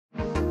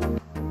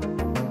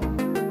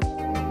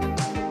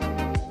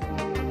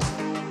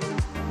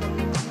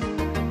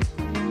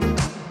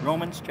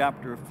Romans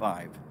chapter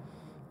 5,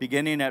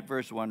 beginning at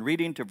verse 1,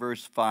 reading to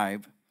verse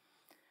 5.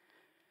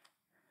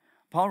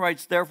 Paul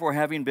writes, "Therefore,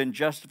 having been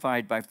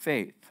justified by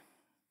faith,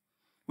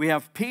 we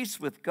have peace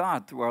with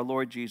God through our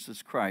Lord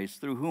Jesus Christ,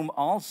 through whom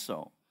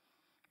also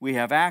we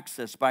have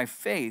access by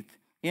faith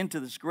into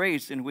this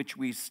grace in which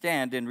we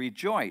stand and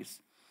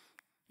rejoice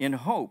in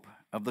hope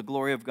of the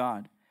glory of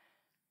God.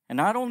 And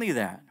not only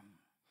that,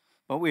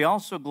 but we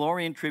also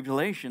glory in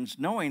tribulations,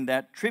 knowing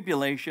that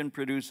tribulation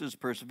produces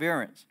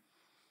perseverance.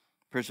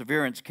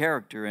 Perseverance,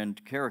 character,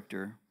 and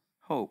character,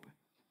 hope.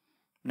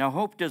 Now,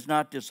 hope does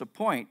not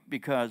disappoint,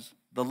 because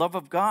the love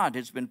of God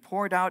has been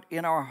poured out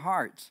in our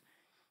hearts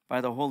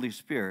by the Holy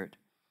Spirit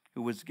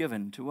who was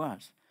given to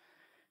us."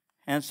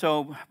 And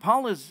so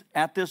Paul is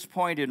at this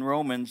point in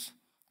Romans,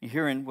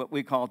 here in what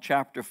we call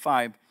chapter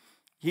 5,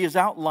 he is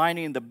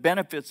outlining the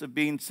benefits of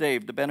being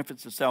saved, the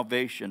benefits of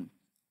salvation.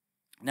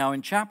 Now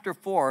in chapter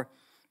 4,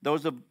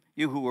 those of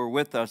you who were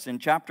with us, in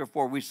chapter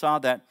 4 we saw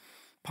that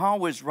Paul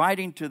was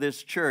writing to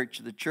this church,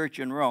 the church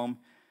in Rome,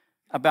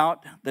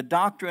 about the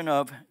doctrine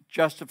of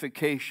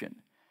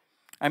justification.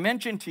 I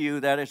mentioned to you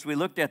that as we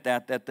looked at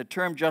that the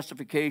term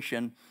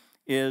justification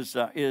is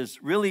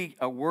really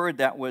a word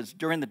that was,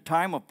 during the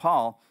time of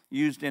Paul,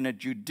 used in a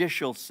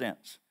judicial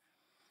sense.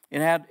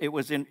 It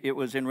was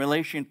in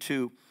relation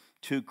to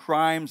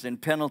crimes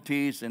and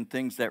penalties and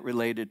things that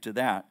related to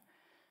that.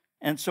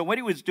 And so what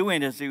he was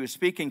doing as he was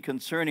speaking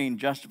concerning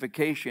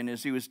justification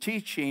is he was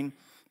teaching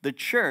the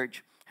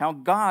church how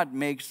God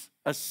makes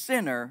a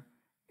sinner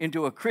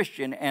into a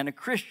Christian and a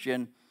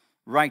Christian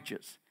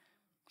righteous.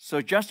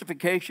 So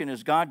justification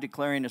is God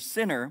declaring a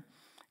sinner,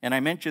 and I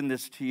mentioned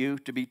this to you,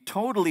 to be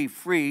totally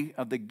free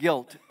of the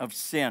guilt of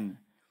sin.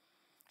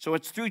 So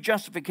it's through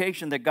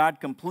justification that God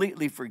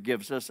completely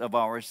forgives us of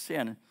our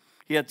sin.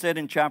 He had said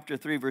in chapter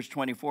 3, verse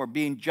 24,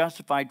 being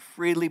justified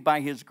freely by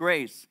his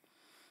grace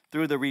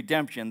through the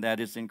redemption that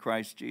is in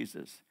Christ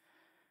Jesus.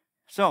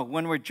 So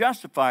when we're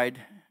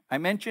justified, I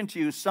mentioned to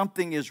you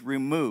something is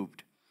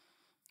removed.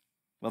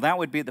 Well, that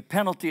would be the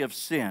penalty of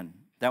sin.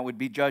 That would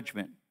be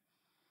judgment.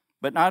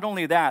 But not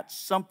only that,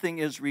 something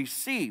is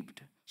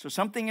received. So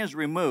something is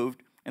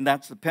removed, and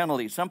that's the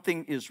penalty.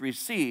 Something is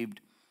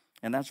received,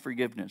 and that's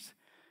forgiveness.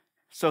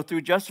 So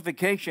through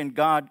justification,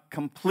 God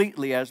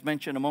completely, as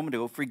mentioned a moment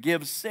ago,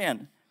 forgives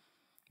sin.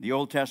 The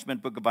Old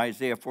Testament book of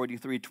Isaiah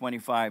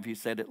 43:25, he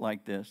said it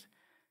like this.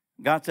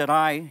 God said,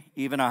 "I,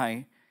 even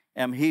I,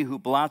 am he who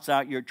blots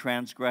out your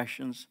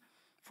transgressions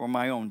for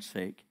my own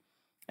sake,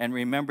 and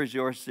remembers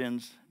your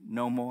sins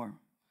no more."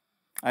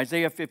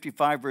 Isaiah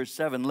 55, verse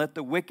 7, "Let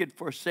the wicked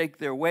forsake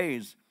their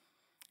ways,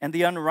 and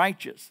the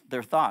unrighteous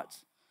their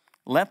thoughts.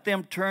 Let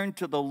them turn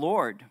to the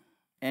Lord,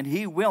 and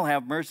he will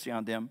have mercy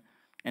on them,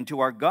 and to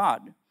our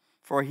God,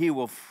 for he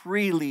will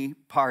freely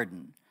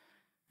pardon."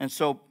 And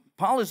so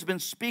Paul has been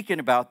speaking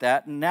about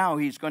that, and now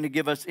he's going to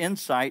give us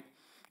insight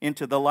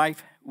into the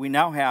life we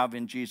now have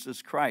in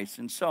Jesus Christ.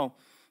 And so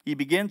he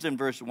begins in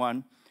verse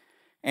 1,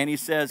 and he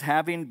says,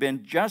 "Having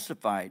been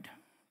justified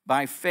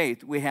by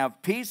faith, we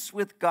have peace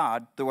with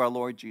God through our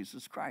Lord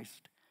Jesus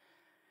Christ."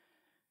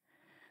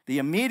 The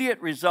immediate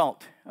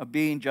result of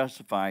being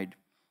justified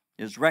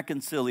is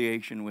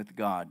reconciliation with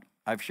God.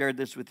 I've shared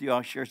this with you.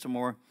 I'll share some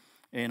more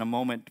in a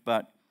moment.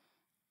 But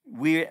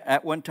we,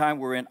 at one time,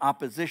 were in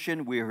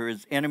opposition. We were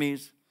his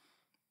enemies.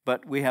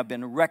 But we have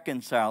been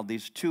reconciled.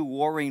 These two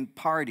warring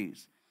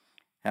parties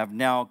have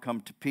now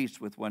come to peace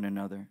with one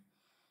another.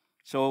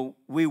 So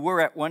we were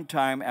at one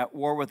time at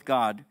war with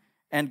God,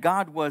 and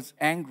God was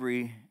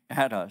angry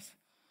at us.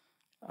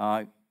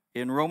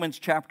 In Romans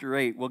chapter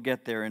 8, we'll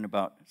get there in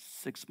about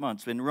 6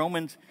 months. In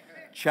Romans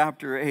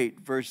chapter 8,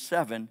 verse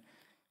 7,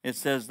 it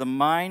says, "The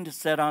mind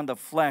set on the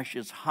flesh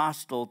is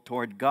hostile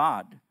toward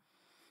God,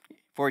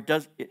 for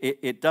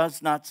it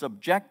does not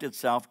subject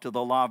itself to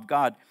the law of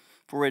God,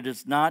 for it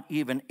is not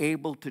even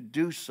able to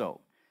do so."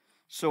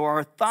 So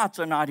our thoughts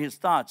are not his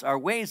thoughts. Our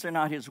ways are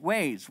not his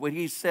ways. What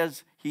he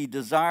says he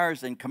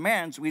desires and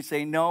commands, we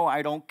say, "No,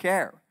 I don't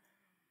care."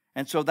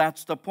 And so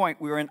that's the point.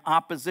 We're in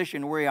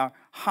opposition. We are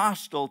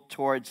hostile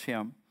towards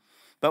him.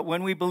 But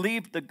when we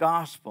believed the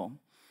gospel,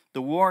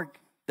 the war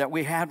that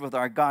we had with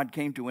our God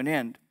came to an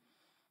end.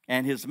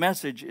 And his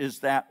message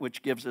is that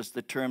which gives us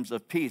the terms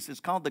of peace. It's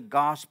called the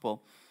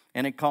gospel,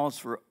 and it calls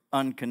for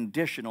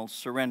unconditional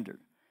surrender.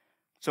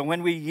 So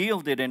when we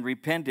yielded and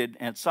repented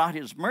and sought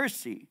his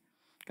mercy,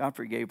 God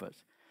forgave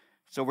us.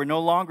 So we're no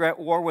longer at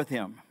war with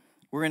him.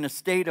 We're in a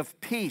state of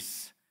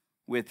peace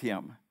with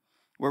him.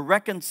 We're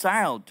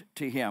reconciled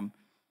to him.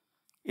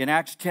 In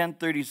Acts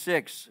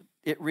 10:36,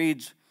 it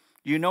reads,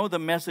 "You know the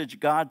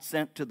message God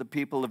sent to the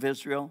people of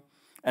Israel,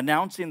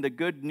 announcing the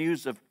good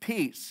news of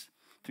peace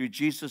through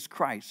Jesus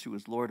Christ, who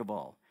is Lord of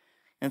all."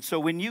 And so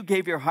when you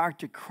gave your heart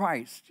to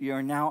Christ, you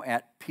are now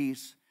at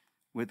peace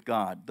with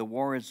God. The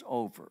war is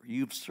over.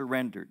 You've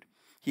surrendered.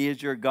 He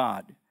is your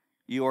God.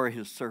 You are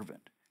his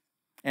servant.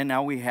 And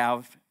now we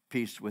have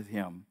peace with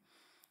him.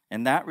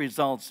 And that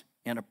results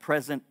in a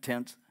present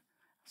tense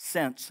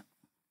sense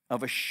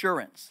of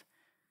assurance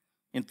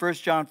In 1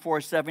 John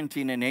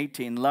 4:17 and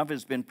 18, love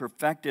has been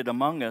perfected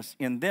among us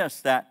in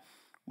this, that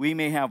we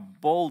may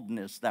have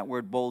boldness. That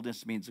word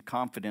boldness means a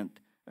confident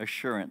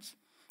assurance.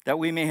 That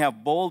we may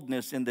have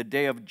boldness in the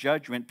day of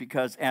judgment,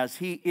 because as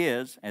he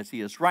is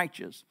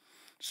righteous,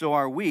 so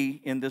are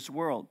we in this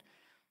world.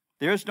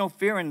 There is no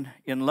fear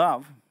in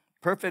love.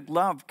 Perfect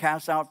love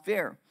casts out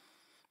fear,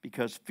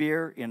 because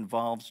fear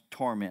involves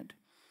torment.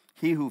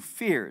 He who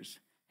fears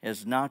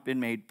has not been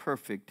made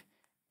perfect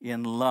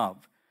in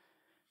love.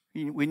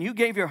 When you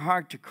gave your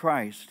heart to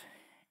Christ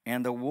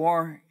and the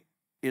war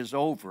is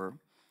over,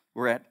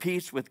 we're at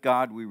peace with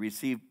God, we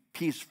receive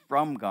peace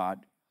from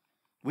God,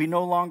 we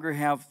no longer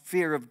have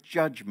fear of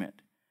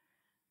judgment.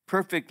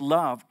 Perfect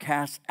love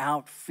casts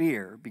out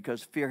fear,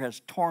 because fear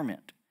has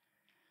torment.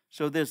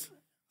 So this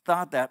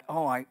thought that,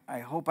 I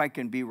hope I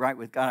can be right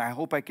with God, I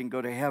hope I can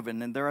go to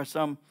heaven, and there are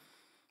some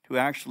who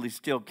actually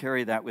still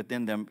carry that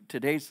within them.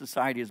 Today's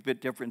society is a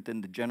bit different than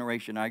the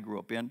generation I grew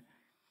up in.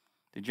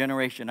 The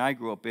generation I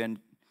grew up in,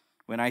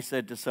 when I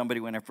said to somebody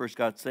when I first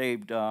got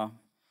saved,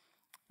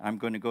 I'm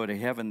going to go to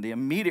heaven, the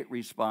immediate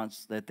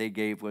response that they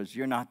gave was,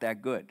 you're not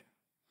that good.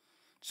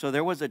 So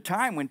there was a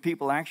time when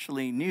people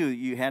actually knew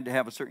you had to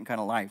have a certain kind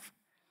of life.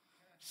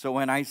 So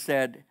when I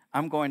said,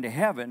 I'm going to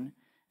heaven,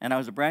 and I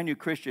was a brand new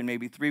Christian,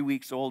 maybe 3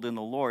 weeks old in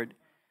the Lord,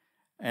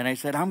 and I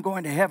said, I'm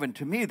going to heaven,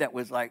 to me that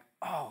was like,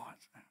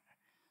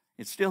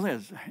 it still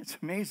is. It's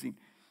amazing.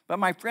 But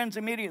my friends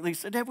immediately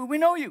said, hey, we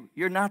know you.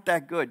 You're not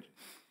that good.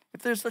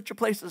 If there's such a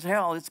place as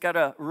hell, it's got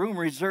a room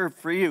reserved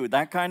for you,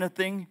 that kind of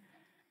thing.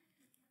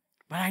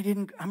 But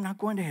I'm not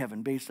going to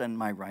heaven based on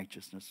my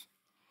righteousness.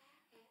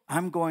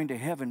 I'm going to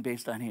heaven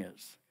based on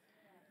his.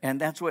 And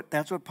that's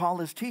what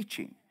Paul is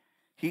teaching.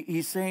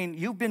 He's saying,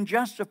 you've been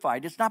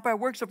justified. It's not by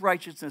works of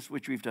righteousness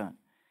which we've done.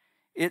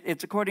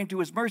 It's according to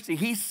his mercy.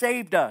 He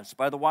saved us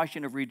by the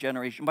washing of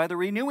regeneration, by the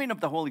renewing of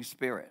the Holy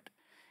Spirit.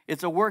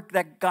 It's a work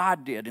that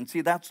God did. And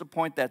see, that's the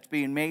point that's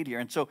being made here.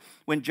 And so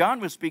when John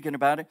was speaking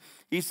about it,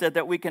 he said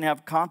that we can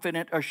have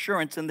confident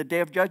assurance in the day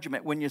of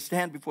judgment. When you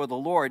stand before the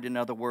Lord, in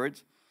other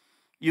words,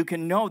 you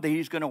can know that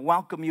he's going to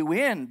welcome you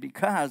in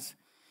because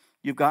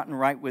you've gotten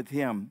right with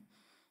him.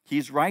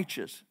 He's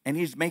righteous, and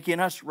he's making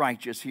us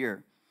righteous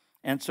here.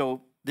 And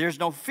so there's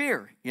no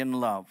fear in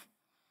love,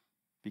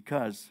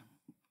 because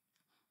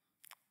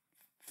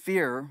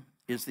fear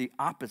is the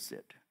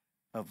opposite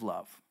of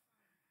love.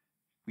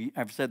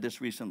 I've said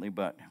this recently,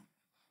 but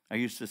I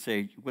used to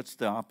say, what's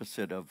the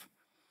opposite of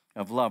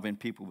love? And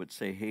people would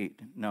say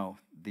hate. No,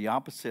 the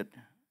opposite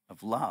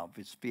of love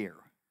is fear,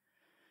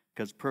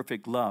 because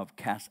perfect love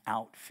casts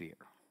out fear,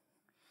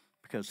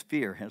 because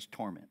fear has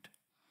torment.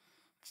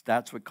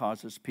 That's what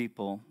causes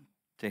people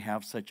to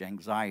have such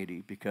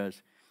anxiety,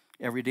 because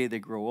every day they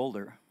grow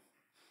older,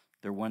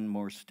 they're one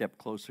more step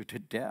closer to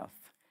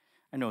death.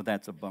 I know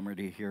that's a bummer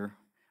to hear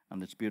on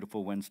this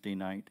beautiful Wednesday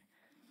night.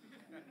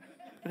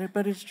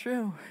 But it's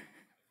true.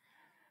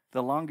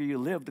 The longer you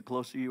live, the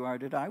closer you are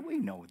to die. We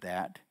know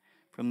that.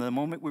 From the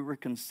moment we were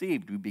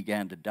conceived, we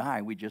began to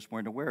die. We just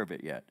weren't aware of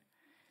it yet.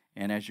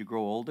 And as you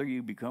grow older,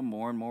 you become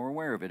more and more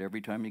aware of it.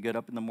 Every time you get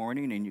up in the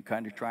morning and you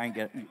kind of try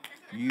and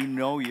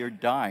you're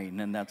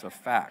dying, and that's a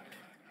fact.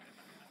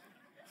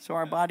 So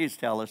our bodies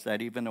tell us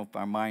that, even if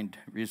our mind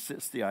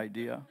resists the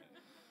idea.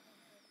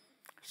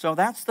 So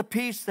that's the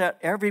peace that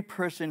every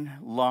person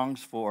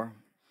longs for,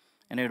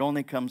 and it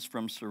only comes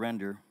from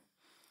surrender.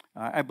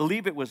 I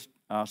believe it was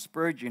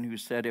Spurgeon who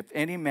said, if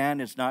any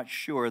man is not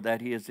sure that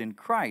he is in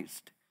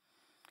Christ,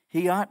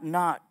 he ought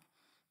not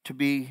to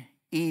be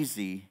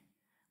easy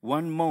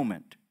one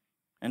moment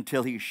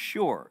until he's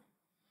sure.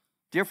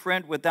 Dear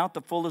friend, without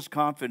the fullest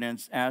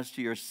confidence as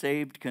to your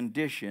saved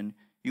condition,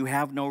 you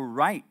have no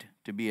right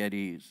to be at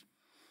ease.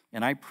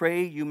 And I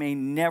pray you may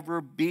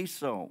never be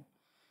so.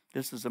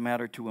 This is a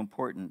matter too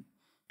important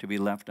to be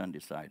left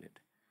undecided.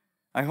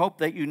 I hope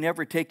that you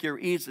never take your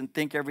ease and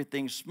think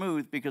everything's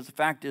smooth, because the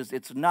fact is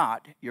it's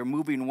not. You're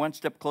moving one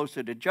step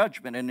closer to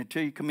judgment, and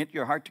until you commit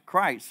your heart to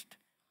Christ,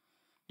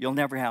 you'll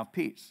never have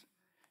peace.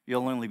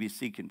 You'll only be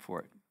seeking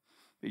for it,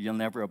 but you'll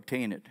never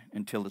obtain it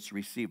until it's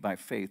received by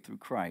faith through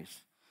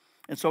Christ.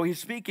 And so he's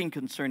speaking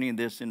concerning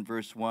this in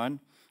verse 1.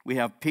 We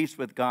have peace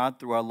with God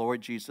through our Lord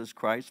Jesus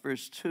Christ.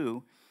 Verse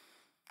 2,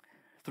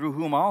 through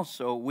whom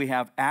also we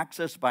have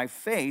access by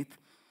faith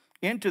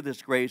into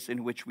this grace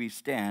in which we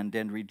stand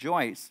and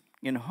rejoice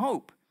in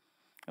hope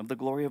of the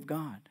glory of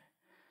God.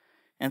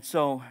 And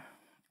so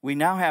we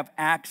now have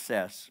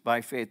access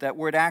by faith. That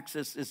word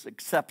access is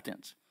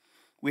acceptance.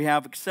 We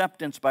have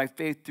acceptance by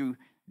faith through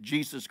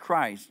Jesus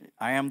Christ.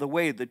 I am the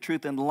way, the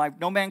truth, and the life.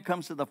 No man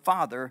comes to the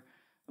Father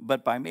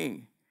but by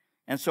me.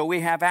 And so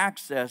we have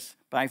access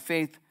by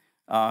faith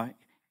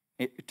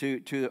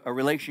to a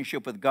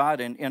relationship with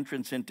God and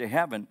entrance into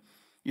heaven.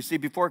 You see,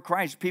 before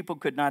Christ, people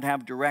could not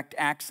have direct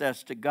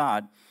access to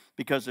God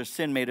because their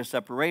sin made a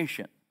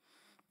separation.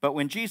 But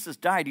when Jesus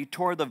died, he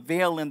tore the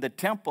veil in the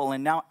temple,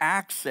 and now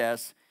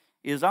access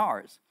is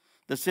ours.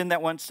 The sin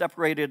that once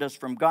separated us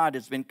from God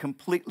has been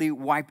completely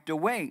wiped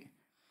away.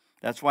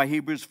 That's why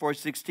Hebrews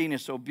 4:16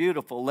 is so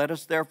beautiful. Let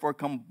us therefore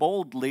come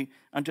boldly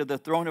unto the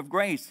throne of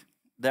grace.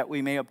 that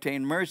we may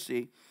obtain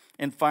mercy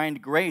and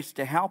find grace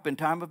to help in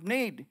time of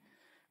need.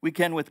 We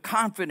can with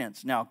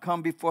confidence now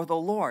come before the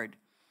Lord.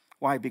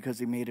 Why? Because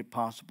he made it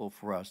possible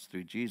for us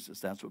through Jesus.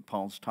 That's what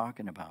Paul's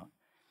talking about.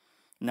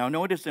 Now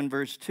notice in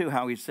verse 2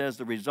 how he says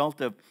the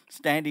result of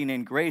standing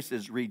in grace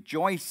is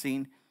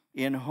rejoicing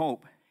in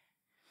hope.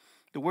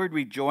 The word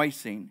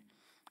rejoicing,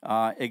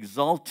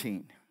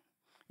 exulting,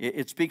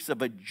 it speaks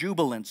of a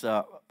jubilance,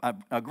 a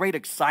great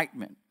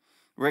excitement.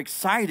 We're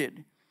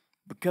excited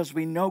because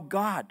we know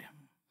God.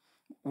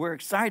 We're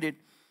excited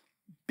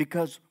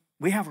because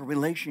we have a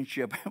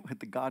relationship with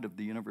the God of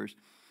the universe.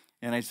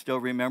 And I still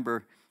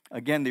remember,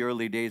 again, the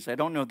early days. I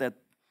don't know that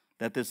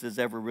this has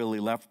ever really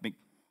left me.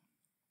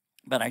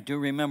 But I do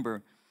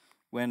remember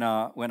when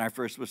I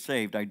first was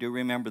saved. I do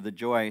remember the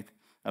joy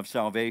of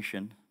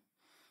salvation.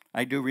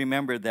 I do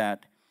remember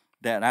that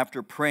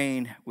after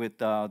praying with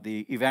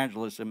the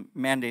evangelist, a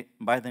man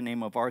by the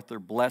name of Arthur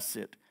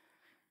Blessed,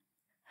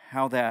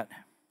 how that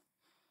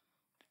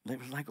it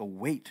was like a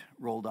weight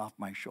rolled off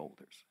my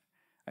shoulders.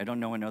 I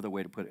don't know another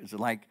way to put it. It's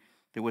like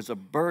there was a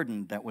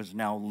burden that was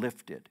now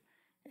lifted,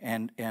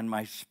 and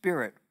my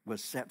spirit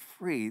was set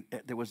free.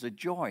 There was a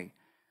joy.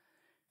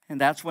 And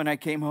that's when I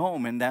came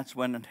home, and that's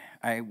when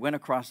I went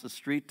across the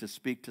street to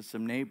speak to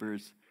some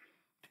neighbors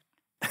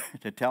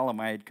to tell them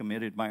I had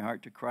committed my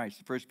heart to Christ.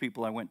 The first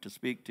people I went to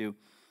speak to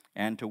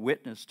and to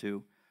witness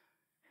to,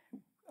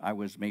 I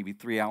was maybe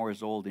 3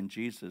 hours old in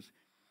Jesus,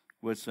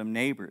 was some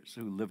neighbors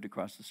who lived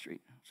across the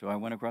street. So I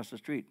went across the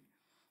street,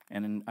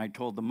 and I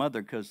told the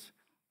mother, because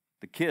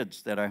the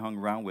kids that I hung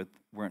around with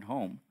weren't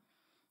home.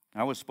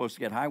 I was supposed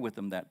to get high with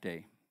them that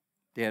day.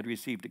 They had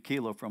received a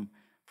kilo from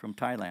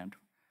Thailand.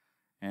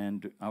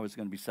 And I was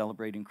going to be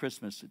celebrating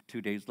Christmas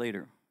 2 days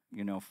later,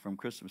 from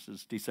Christmas.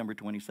 It's December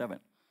 27th.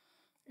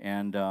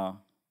 And I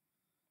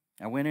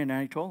went in and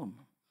I told them.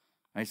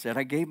 I said,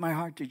 I gave my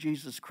heart to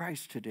Jesus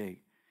Christ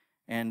today.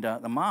 And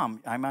the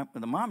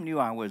mom knew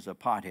I was a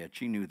pothead.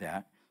 She knew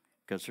that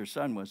because her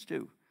son was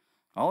too.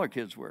 All her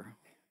kids were.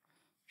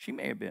 She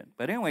may have been.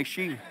 But anyway,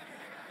 she...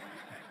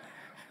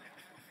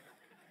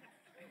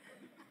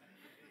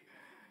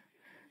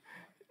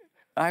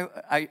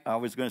 I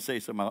was going to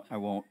say something, I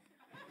won't.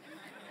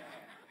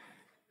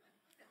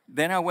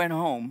 Then I went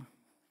home,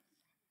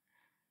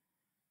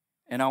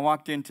 and I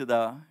walked into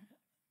the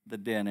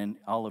den, and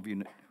all of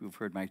you who've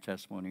heard my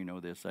testimony know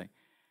this.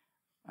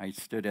 I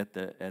stood at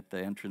the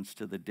entrance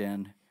to the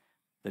den,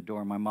 the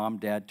door. My mom,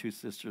 dad, 2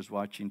 sisters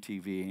watching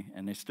TV,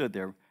 and they stood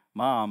there.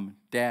 Mom,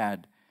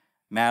 Dad,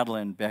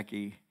 Madeline,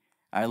 Becky,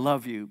 I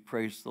love you,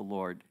 praise the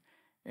Lord.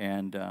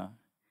 And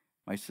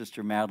my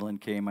sister Madeline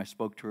came. I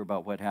spoke to her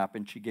about what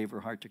happened. She gave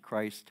her heart to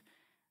Christ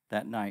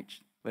that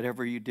night.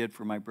 Whatever you did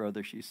for my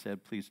brother, she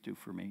said, please do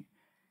for me.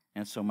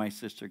 And so my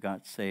sister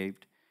got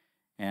saved.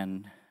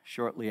 And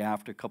shortly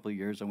after, a couple of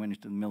years, I went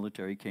into the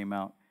military, came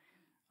out.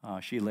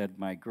 She led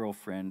my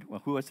girlfriend,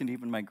 well, who wasn't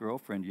even my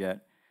girlfriend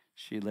yet.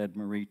 She led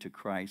Marie to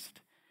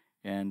Christ.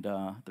 And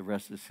the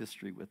rest is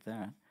history with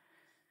that.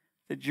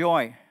 The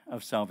joy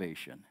of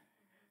salvation.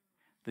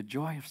 The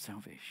joy of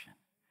salvation.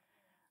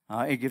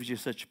 It gives you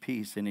such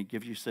peace and it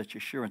gives you such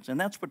assurance. And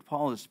that's what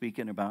Paul is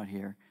speaking about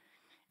here.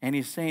 And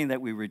he's saying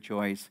that we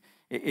rejoice.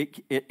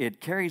 It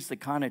carries the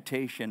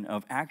connotation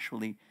of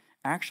actually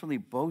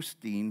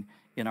boasting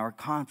in our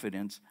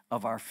confidence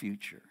of our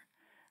future.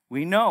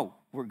 We know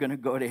we're going to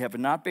go to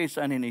heaven, not based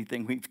on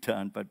anything we've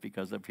done, but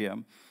because of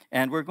him.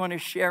 And we're going to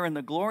share in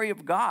the glory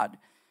of God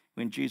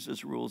when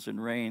Jesus rules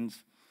and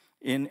reigns.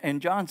 In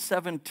John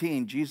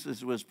 17,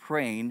 Jesus was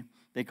praying.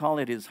 They call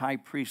it his high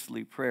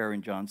priestly prayer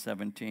in John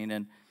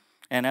 17.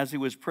 And as he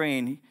was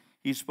praying,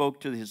 he spoke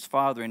to his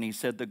Father, and he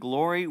said, the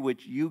glory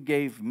which you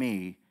gave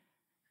me,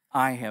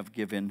 I have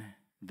given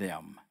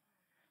them.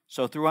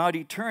 So throughout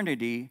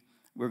eternity,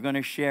 we're going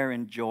to share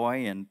in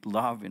joy and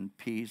love and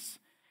peace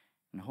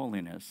and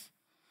holiness.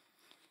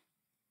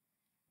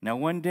 Now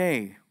one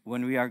day,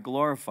 when we are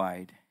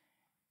glorified,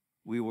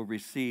 we will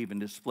receive and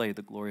display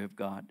the glory of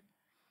God.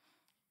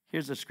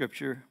 Here's a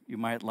scripture you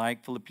might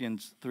like,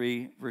 Philippians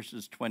 3,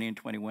 verses 20 and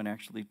 21,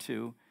 actually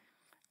too.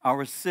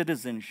 Our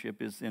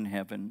citizenship is in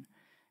heaven.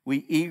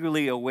 We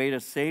eagerly await a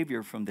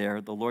Savior from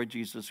there, the Lord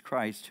Jesus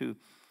Christ, who,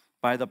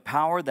 by the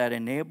power that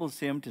enables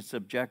him to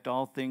subject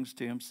all things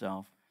to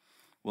himself,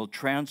 will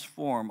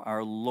transform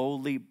our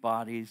lowly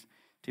bodies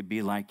to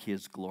be like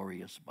his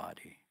glorious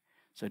body.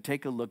 So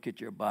take a look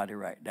at your body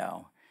right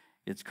now.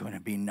 It's going to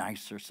be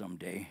nicer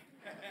someday.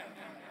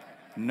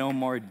 No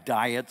more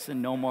diets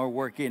and no more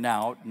working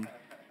out and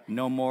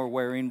no more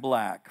wearing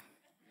black.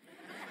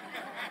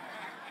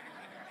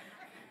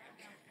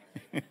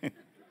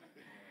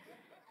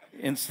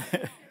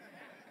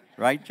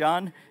 Right,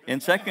 John? In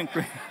 2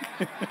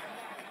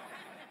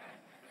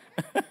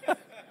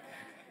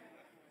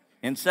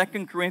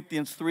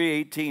 Corinthians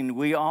 3:18,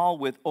 we all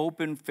with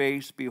open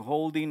face,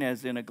 beholding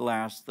as in a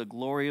glass the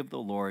glory of the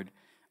Lord,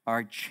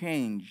 are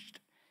changed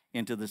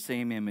into the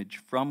same image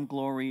from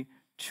glory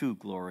to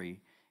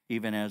glory,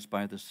 even as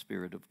by the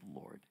Spirit of the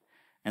Lord.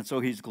 And so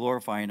he's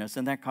glorifying us,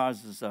 and that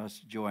causes us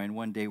joy, and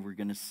one day we're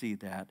going to see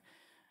that.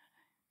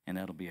 and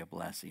that'll be a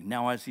blessing.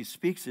 Now, as he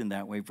speaks in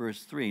that way,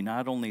 verse 3,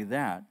 not only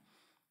that,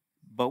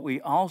 but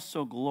we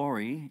also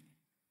glory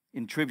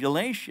in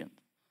tribulation,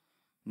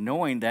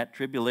 knowing that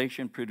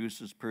tribulation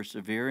produces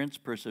perseverance,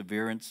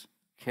 perseverance,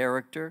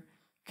 character,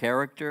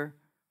 character,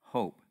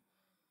 hope.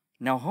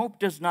 Now, hope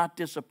does not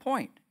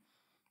disappoint,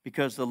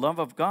 because the love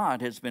of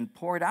God has been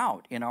poured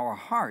out in our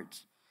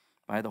hearts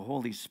by the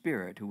Holy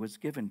Spirit who was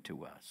given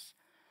to us.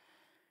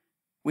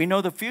 We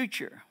know the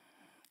future,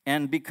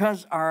 and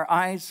because our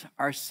eyes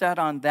are set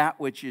on that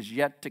which is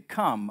yet to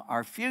come,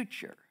 our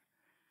future,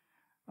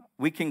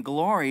 we can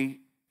glory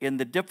in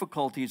the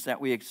difficulties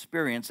that we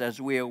experience as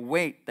we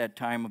await that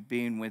time of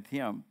being with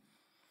Him.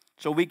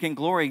 So we can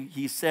glory,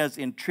 he says,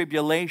 in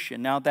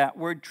tribulation. Now that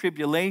word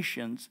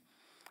tribulations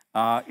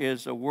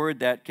is a word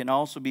that can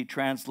also be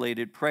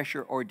translated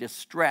pressure or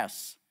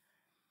distress.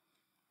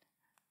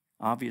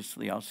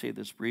 Obviously, I'll say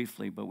this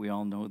briefly, but we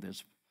all know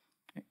this.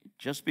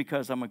 Just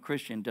because I'm a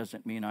Christian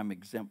doesn't mean I'm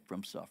exempt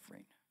from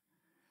suffering.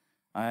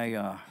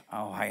 I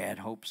had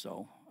hoped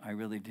so. I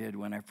really did.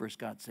 When I first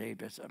got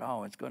saved, I said,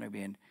 it's going to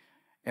be an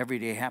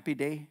everyday happy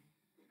day.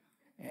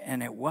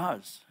 And it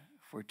was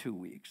for 2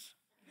 weeks.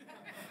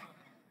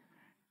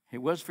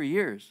 It was for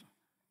years.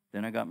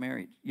 Then I got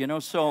married.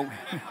 So...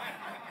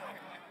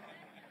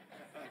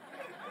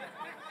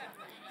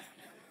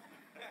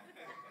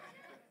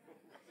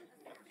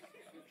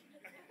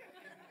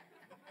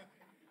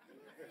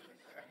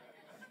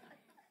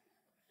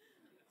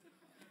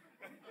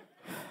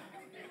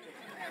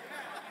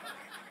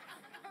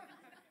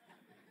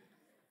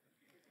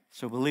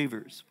 So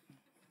believers,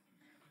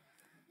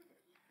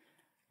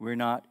 we're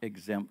not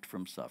exempt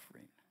from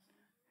suffering.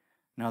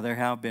 Now, there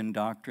have been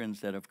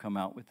doctrines that have come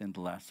out within the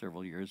last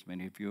several years.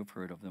 Many of you have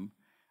heard of them.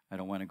 I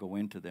don't want to go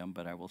into them,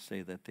 but I will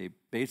say that they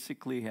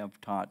basically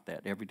have taught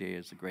that every day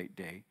is a great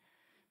day,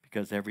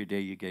 because every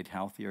day you get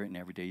healthier and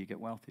every day you get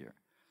wealthier.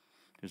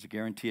 There's a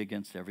guarantee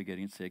against ever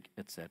getting sick,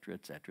 etc.,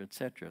 etc.,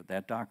 etc.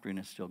 That doctrine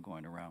is still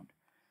going around.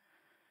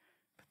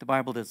 But the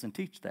Bible doesn't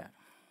teach that.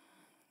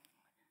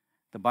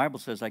 The Bible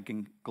says I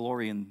can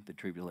glory in the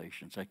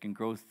tribulations. I can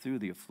grow through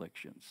the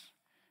afflictions.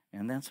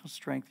 And that's how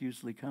strength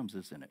usually comes,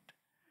 isn't it?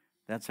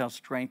 That's how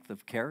strength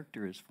of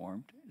character is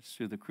formed. It's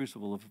through the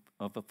crucible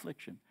of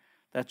affliction.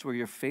 That's where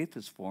your faith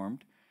is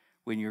formed.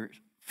 When you're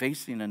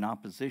facing an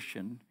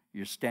opposition,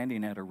 you're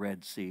standing at a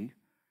Red Sea,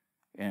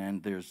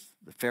 and there's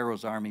the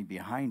Pharaoh's army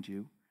behind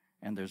you,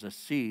 and there's a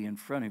sea in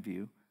front of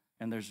you,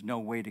 and there's no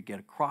way to get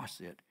across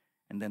it.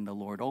 And then the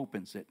Lord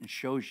opens it and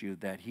shows you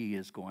that He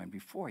is going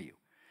before you.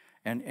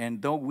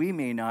 And though we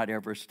may not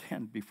ever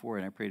stand before,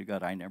 and I pray to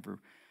God I never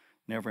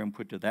am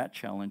put to that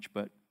challenge,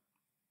 but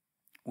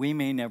we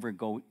may never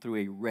go through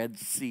a Red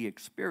Sea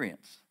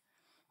experience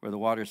where the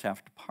waters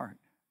have to part.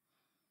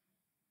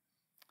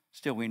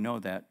 Still, we know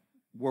that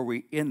were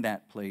we in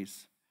that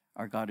place,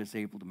 our God is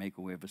able to make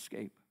a way of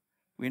escape.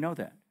 We know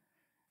that.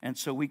 And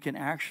so we can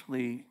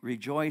actually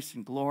rejoice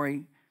and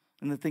glory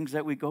in the things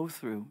that we go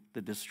through,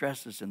 the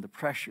distresses and the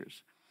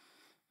pressures.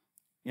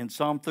 In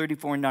Psalm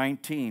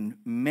 34:19,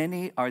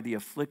 many are the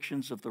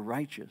afflictions of the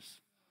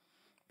righteous,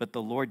 but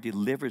the Lord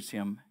delivers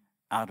him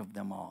out of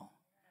them all.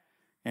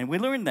 And we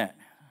learn that.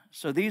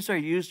 So these are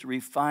used to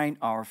refine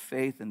our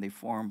faith, and they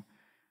form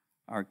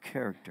our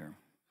character.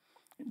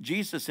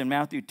 Jesus in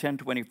Matthew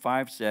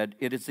 10:25 said,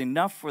 "It is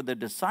enough for the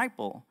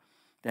disciple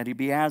that he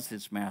be as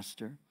his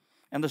master,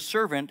 and the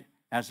servant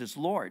as his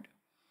Lord."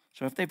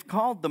 So if they've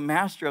called the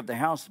master of the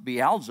house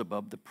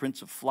Beelzebub, the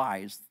prince of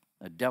flies,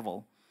 a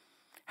devil,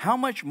 how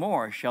much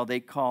more shall they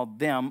call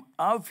them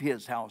of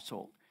his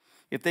household?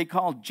 If they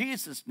called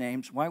Jesus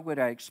names, why would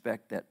I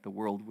expect that the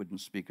world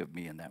wouldn't speak of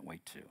me in that way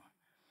too?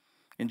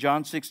 In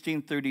John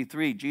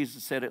 16:33,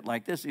 Jesus said it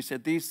like this. He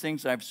said, "These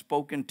things I've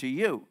spoken to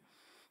you,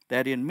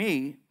 that in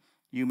me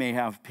you may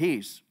have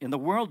peace. In the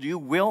world you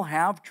will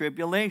have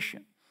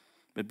tribulation,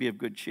 but be of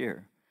good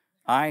cheer.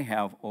 I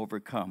have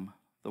overcome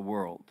the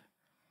world."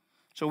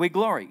 So we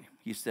glory,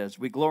 he says.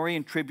 We glory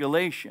in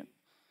tribulation,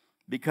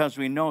 because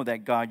we know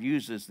that God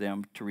uses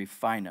them to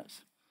refine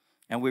us.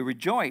 And we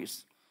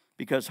rejoice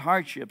because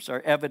hardships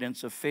are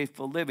evidence of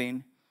faithful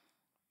living,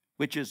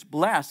 which is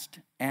blessed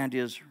and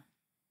is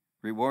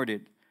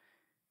rewarded.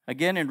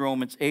 Again, in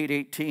Romans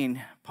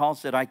 8:18, Paul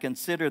said, "I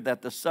consider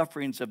that the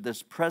sufferings of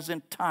this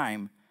present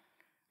time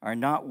are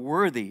not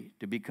worthy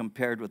to be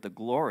compared with the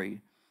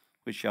glory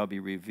which shall be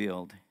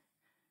revealed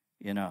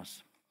in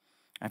us."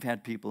 I've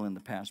had people in the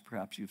past,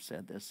 perhaps you've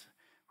said this,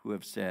 who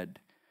have said,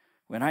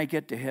 "When I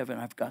get to heaven,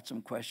 I've got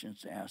some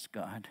questions to ask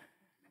God."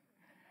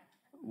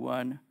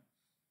 One,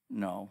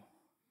 no.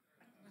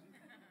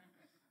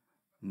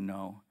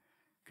 No,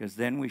 because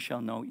then we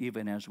shall know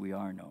even as we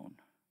are known.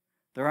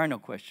 There are no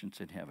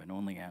questions in heaven,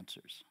 only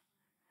answers.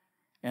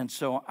 And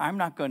so I'm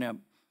not going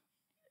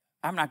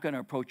to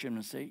approach him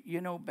and say,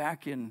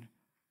 back in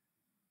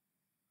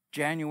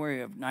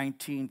January of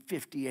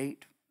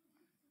 1958,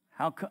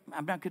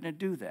 I'm not going to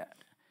do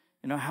that.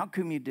 How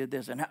come you did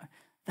this? And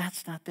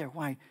that's not there.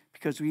 Why?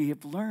 Because we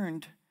have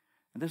learned,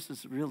 and this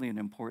is really an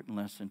important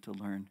lesson to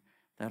learn,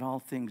 that all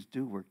things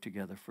do work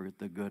together for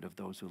the good of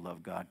those who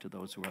love God, to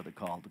those who are the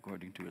called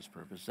according to his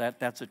purpose.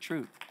 That's a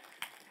truth.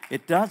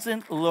 It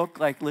doesn't look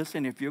like,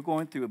 listen, if you're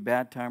going through a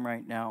bad time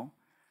right now,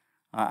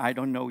 I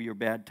don't know your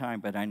bad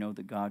time, but I know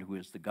the God who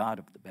is the God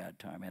of the bad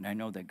time. And I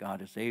know that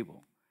God is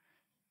able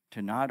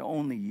to not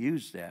only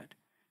use that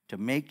to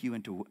make you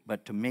into,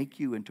 but to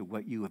make you into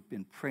what you have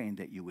been praying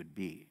that you would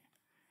be.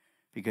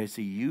 Because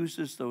he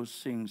uses those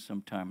things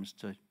sometimes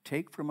to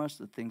take from us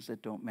the things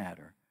that don't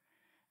matter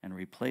and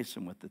replace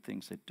them with the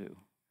things that do.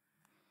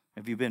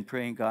 Have you been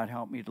praying, God,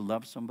 help me to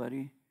love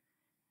somebody?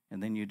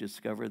 And then you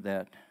discover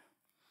that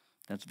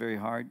that's very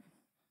hard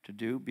to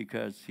do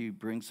because he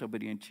brings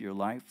somebody into your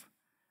life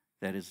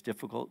that is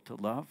difficult to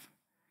love,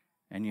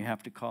 and you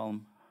have to call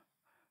him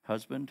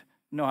husband?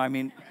 No, I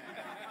mean,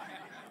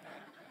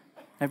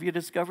 have you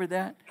discovered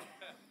that?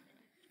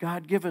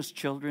 God, give us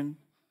children.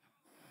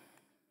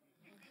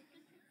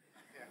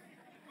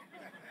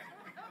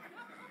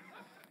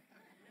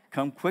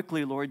 Come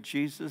quickly, Lord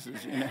Jesus.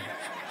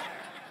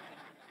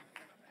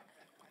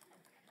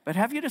 But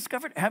have you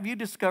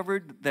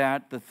discovered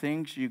that the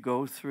things you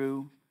go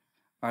through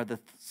are the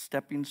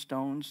stepping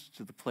stones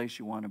to the place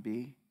you want to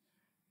be?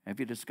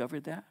 Have you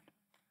discovered that?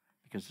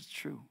 Because it's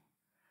true.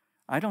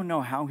 I don't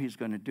know how he's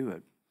going to do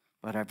it,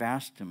 but I've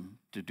asked him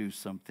to do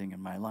something in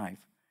my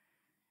life.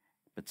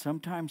 But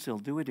sometimes he'll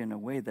do it in a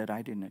way that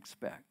I didn't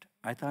expect.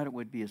 I thought it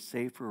would be a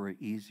safer or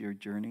easier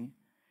journey,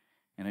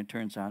 and it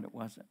turns out it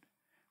wasn't.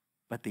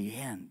 But the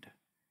end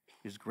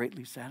is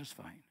greatly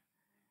satisfying.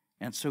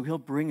 And so he'll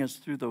bring us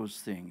through those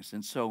things.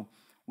 And so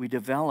we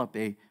develop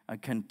a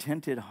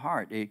contented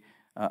heart,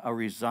 a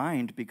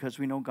resigned, because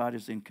we know God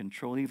is in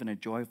control, even a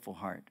joyful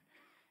heart.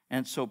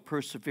 And so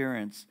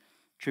perseverance,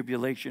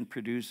 tribulation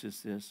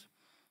produces this.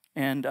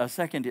 And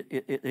secondly,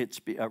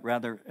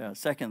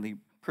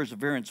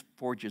 perseverance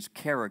forges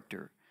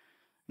character.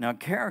 Now,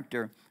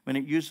 character, when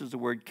it uses the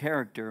word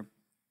character,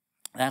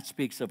 that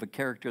speaks of a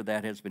character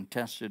that has been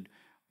tested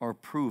or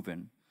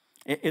proven.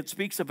 It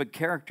speaks of a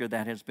character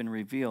that has been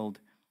revealed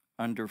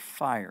under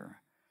fire,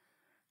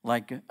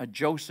 like a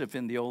Joseph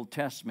in the Old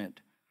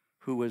Testament,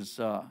 who was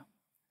the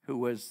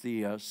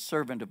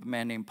servant of a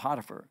man named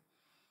Potiphar.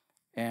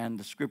 And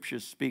the scripture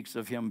speaks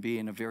of him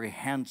being a very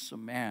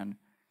handsome man.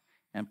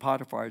 And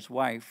Potiphar's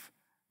wife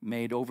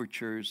made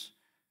overtures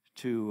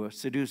to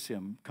seduce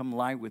him. Come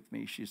lie with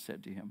me, she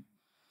said to him.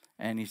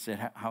 And he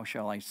said, how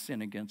shall I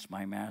sin against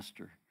my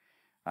master?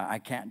 I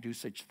can't do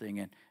such a thing.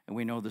 And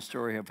we know the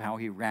story of how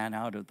he ran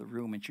out of the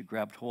room and she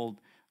grabbed hold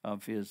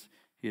of his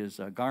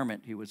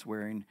garment he was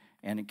wearing,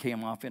 and it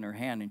came off in her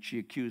hand, and she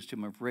accused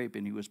him of rape,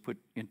 and he was put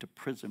into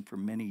prison for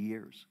many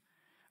years,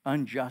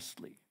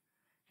 unjustly.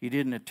 He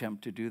didn't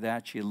attempt to do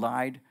that. She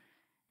lied,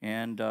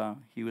 and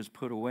he was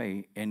put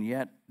away. And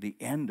yet the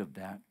end of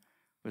that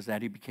was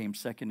that he became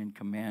second in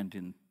command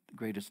in the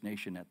greatest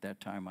nation at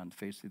that time on the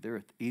face of the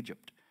earth,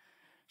 Egypt.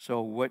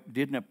 So what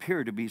didn't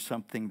appear to be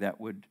something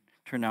that would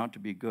turn out to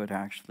be good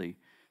actually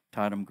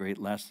taught him great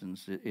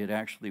lessons. It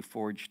actually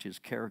forged his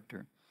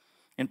character.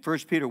 In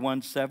 1 Peter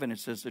 1:7, it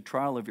says, the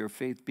trial of your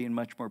faith being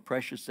much more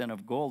precious than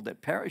of gold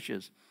that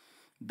perishes,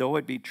 though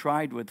it be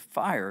tried with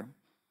fire,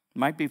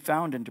 might be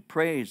found into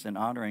praise and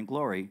honor and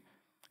glory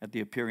at the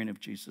appearing of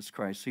Jesus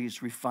Christ. So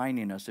he's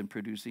refining us and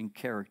producing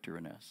character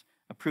in us,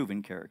 a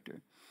proven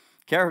character.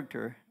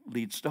 Character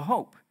leads to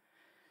hope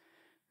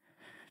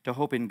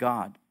in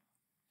God.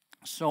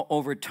 So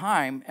over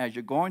time, as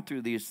you're going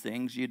through these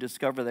things, you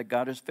discover that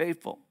God is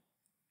faithful.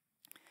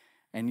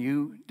 And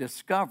you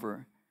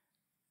discover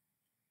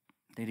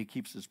that he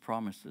keeps his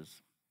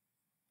promises.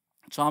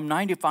 Psalm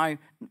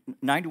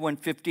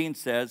 91:15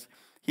 says,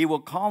 he will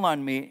call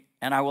on me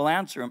and I will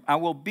answer him. I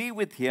will be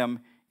with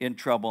him in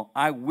trouble.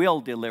 I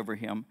will deliver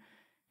him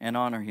and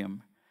honor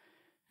him.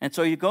 And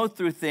so you go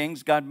through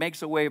things. God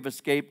makes a way of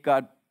escape.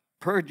 God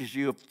purges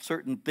you of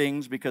certain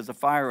things because the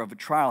fire of a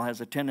trial has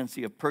a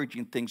tendency of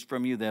purging things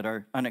from you that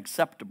are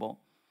unacceptable.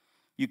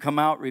 You come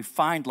out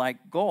refined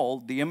like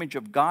gold. The image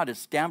of God is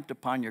stamped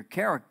upon your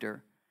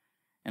character.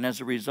 And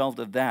as a result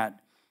of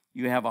that,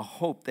 you have a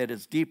hope that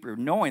is deeper,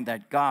 knowing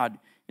that God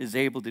is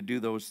able to do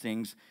those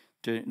things,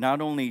 to not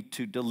only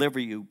to deliver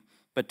you,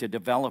 but to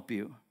develop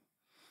you.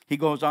 He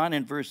goes on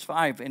in verse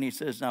 5 and he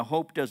says, now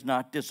hope does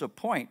not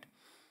disappoint,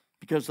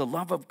 because the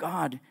love of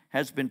God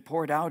has been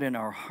poured out in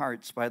our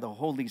hearts by the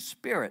Holy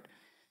Spirit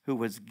who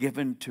was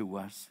given to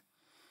us.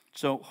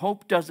 So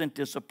hope doesn't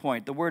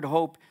disappoint. The word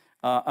hope,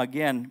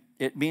 again,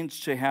 it means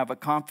to have a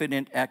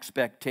confident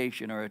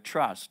expectation or a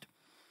trust.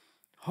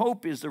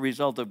 Hope is the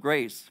result of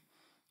grace,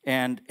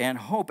 and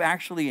hope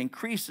actually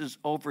increases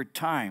over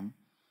time.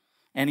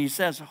 And he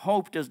says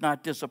hope does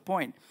not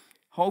disappoint.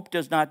 Hope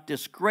does not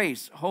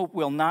disgrace. Hope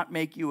will not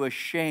make you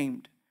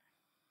ashamed.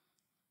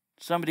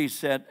 Somebody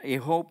said a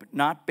hope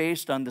not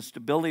based on the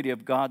stability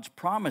of God's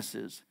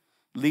promises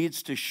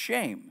leads to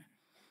shame,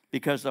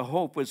 because the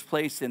hope was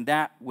placed in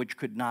that which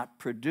could not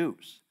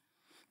produce.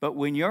 But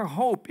when your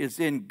hope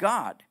is in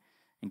God,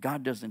 and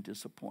God doesn't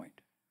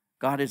disappoint,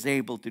 God is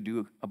able to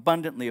do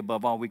abundantly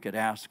above all we could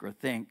ask or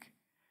think.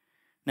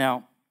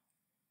 Now,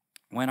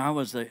 When I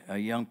was a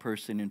young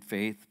person in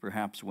faith,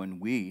 perhaps when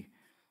we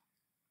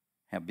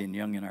have been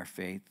young in our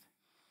faith,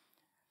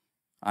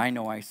 I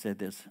know I said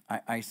this.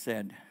 I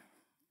said,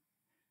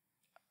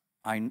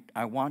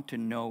 I want to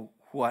know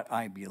what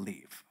I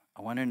believe.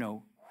 I want to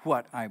know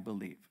what I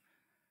believe.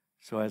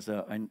 So as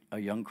a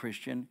young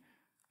Christian,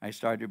 I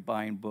started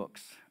buying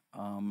books.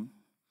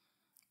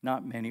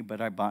 Not many,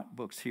 but I bought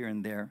books here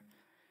and there.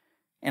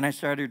 And I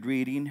started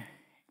reading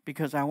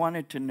because I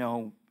wanted to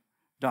know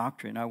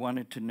doctrine. I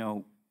wanted to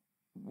know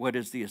what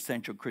is the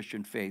essential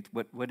Christian faith,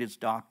 what is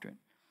doctrine.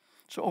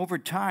 So over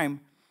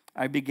time,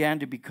 I began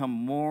to become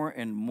more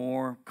and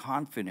more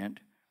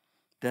confident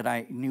that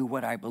I knew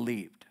what I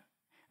believed.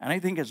 And I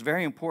think it's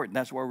very important,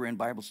 that's why we're in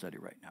Bible study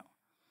right now,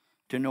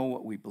 to know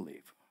what we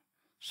believe,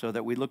 so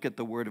that we look at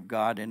the Word of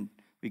God and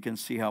we can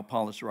see how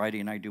Paul is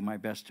writing. I do my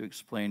best to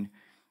explain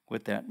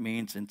what that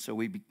means. And so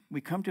we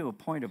come to a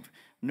point of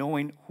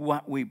knowing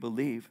what we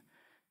believe.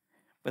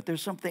 But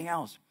there's something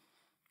else.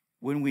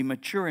 When we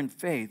mature in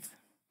faith,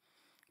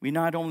 we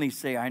not only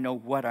say, I know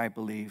what I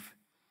believe,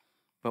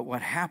 but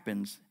what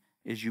happens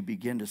is you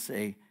begin to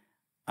say,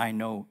 I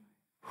know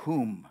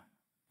whom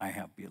I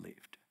have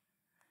believed.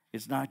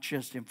 It's not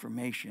just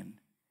information,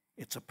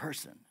 it's a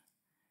person.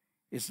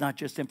 It's not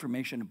just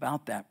information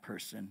about that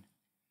person,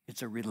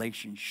 it's a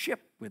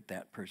relationship with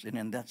that person,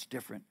 and that's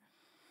different.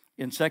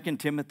 In 2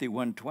 Timothy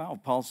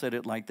 1:12, Paul said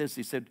it like this.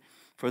 He said,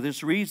 for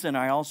this reason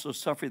I also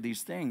suffer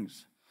these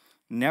things.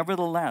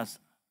 Nevertheless,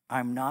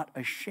 I'm not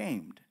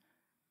ashamed,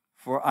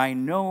 for I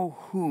know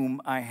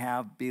whom I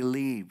have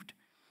believed,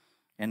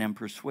 and am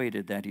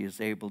persuaded that he is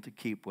able to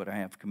keep what I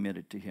have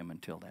committed to him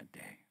until that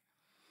day.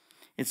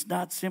 It's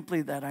not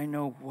simply that I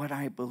know what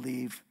I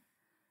believe,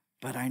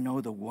 but I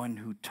know the one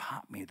who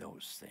taught me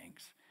those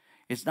things.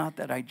 It's not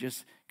that I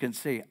just can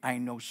say I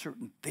know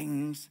certain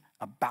things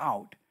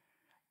about.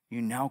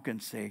 You now can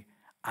say,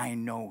 I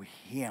know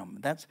him.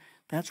 That's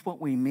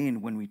what we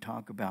mean when we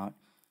talk about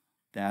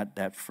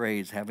that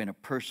phrase, having a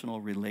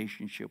personal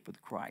relationship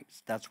with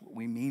Christ. That's what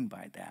we mean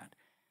by that.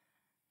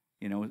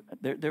 You know,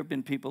 there have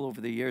been people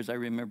over the years, I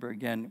remember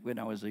again when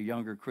I was a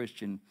younger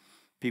Christian,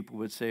 people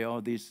would say,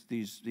 oh, these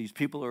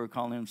people who are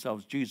calling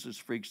themselves Jesus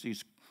freaks,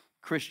 these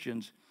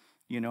Christians,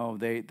 you know,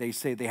 they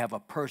say they have a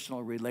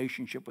personal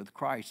relationship with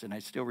Christ. And I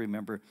still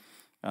remember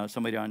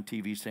somebody on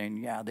TV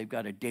saying, yeah, they've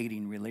got a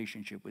dating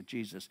relationship with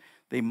Jesus.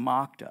 They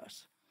mocked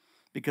us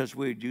because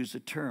we would use the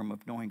term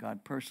of knowing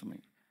God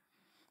personally.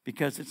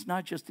 Because it's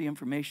not just the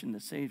information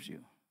that saves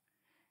you.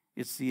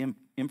 It's the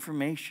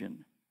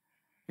information.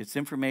 It's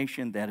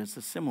information that is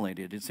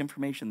assimilated. It's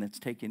information that's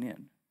taken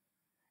in.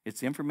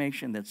 It's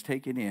information that's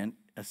taken in,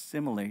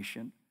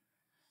 assimilation,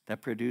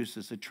 that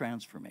produces a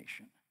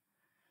transformation.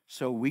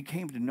 So we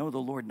came to know the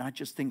Lord, not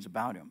just things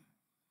about him,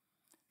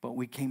 but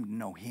we came to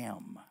know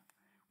him.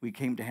 We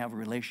came to have a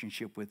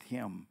relationship with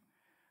him.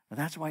 And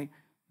that's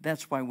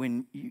why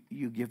when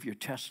you give your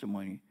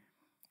testimony,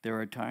 there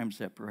are times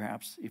that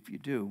perhaps if you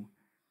do,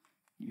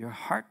 your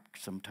heart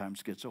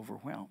sometimes gets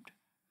overwhelmed.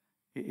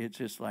 It's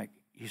just like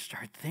you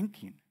start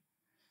thinking.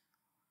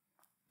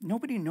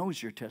 Nobody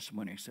knows your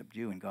testimony except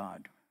you and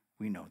God.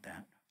 We know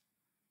that.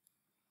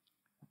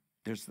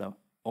 There's the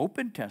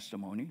open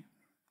testimony.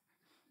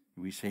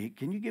 We say,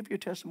 can you give your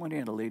testimony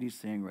at a ladies'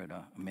 thing or at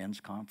a men's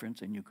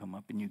conference? And you come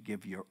up and you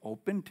give your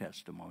open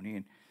testimony.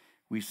 And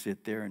we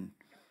sit there and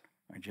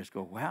I just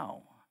go,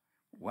 wow,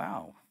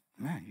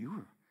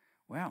 man,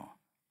 wow.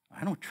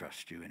 I don't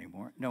trust you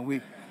anymore. No,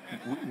 we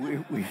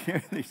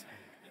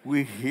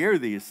hear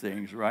these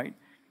things, right?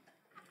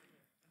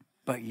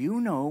 But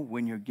you know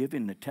when you're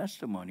giving the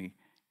testimony,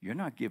 you're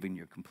not giving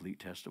your complete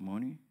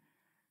testimony.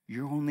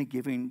 You're only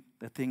giving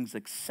the things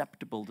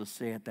acceptable to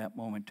say at that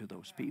moment to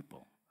those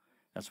people.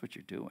 That's what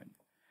you're doing.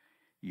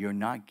 You're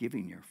not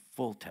giving your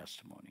full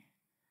testimony.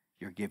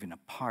 You're giving a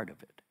part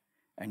of it.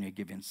 And you're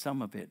giving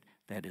some of it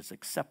that is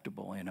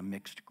acceptable in a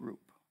mixed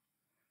group.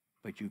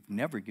 But you've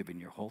never given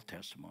your whole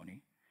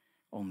testimony.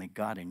 Only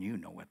God and you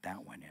know what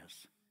that one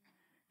is.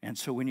 And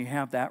so when you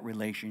have that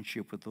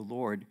relationship with the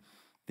Lord,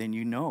 then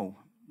you know,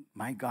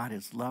 my God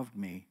has loved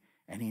me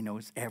and he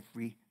knows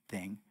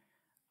everything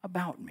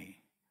about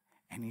me.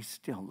 And he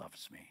still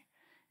loves me.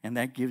 And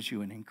that gives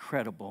you an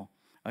incredible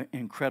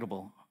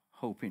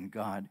hope in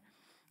God.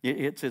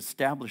 It's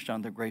established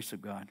on the grace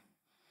of God.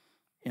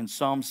 In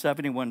Psalm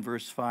 71,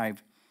 verse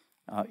 5,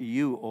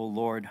 you, O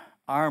Lord,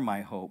 are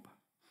my hope,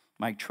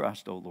 my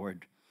trust, O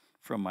Lord,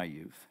 from my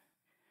youth.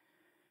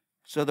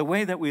 So the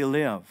way that we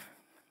live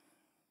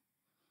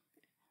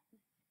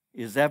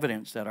is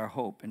evidence that our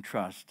hope and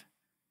trust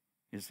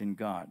is in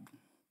God.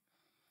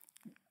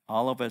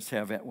 All of us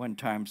have at one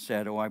time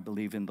said, oh, I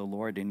believe in the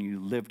Lord, and you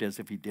lived as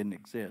if he didn't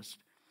exist.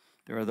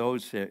 There are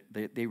those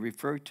that they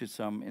refer to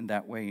some in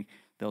that way,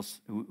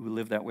 who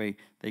live that way.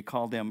 They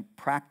call them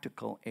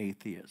practical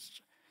atheists,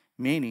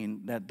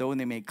 meaning that though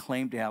they may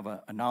claim to have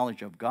a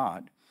knowledge of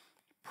God,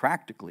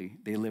 practically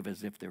they live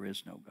as if there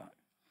is no God.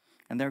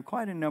 And there are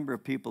quite a number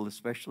of people,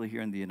 especially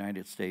here in the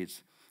United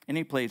States,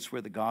 any place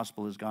where the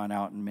gospel has gone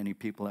out and many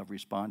people have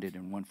responded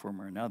in one form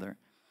or another.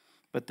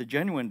 But the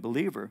genuine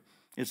believer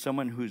is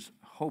someone whose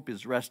hope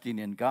is resting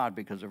in God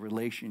because of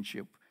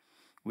relationship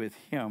with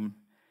him.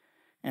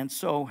 And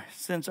so,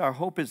 since our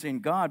hope is in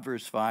God,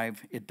 verse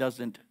 5, it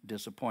doesn't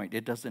disappoint.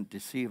 It doesn't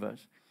deceive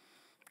us.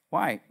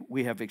 Why?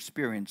 We have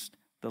experienced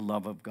the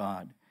love of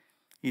God.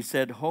 He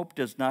said, hope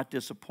does not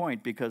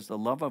disappoint because the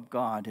love of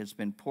God has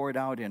been poured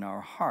out in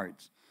our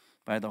hearts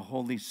by the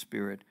Holy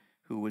Spirit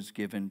who was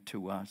given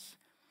to us.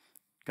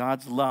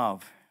 God's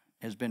love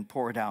has been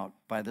poured out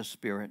by the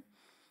Spirit.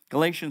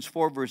 Galatians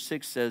 4 verse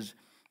 6 says,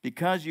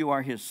 because you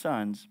are his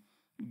sons,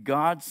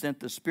 God sent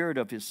the Spirit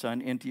of his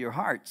Son into your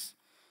hearts,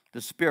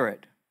 the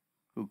Spirit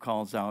who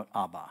calls out,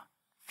 Abba,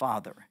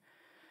 Father.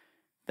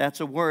 That's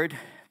a word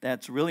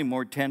that's really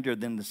more tender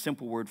than the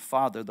simple word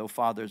Father, though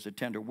Father is a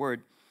tender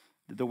word.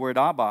 The word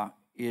Abba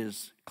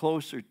is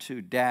closer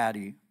to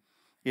daddy.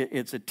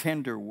 It's a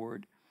tender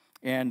word.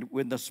 And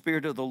when the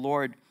Spirit of the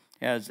Lord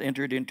has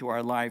entered into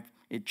our life,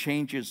 it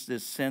changes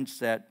this sense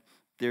that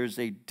there's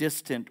a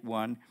distant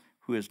one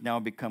who has now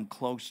become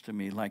close to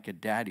me like a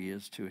daddy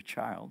is to a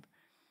child.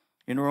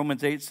 In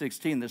Romans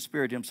 8:16, the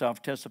Spirit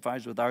himself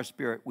testifies with our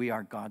spirit, we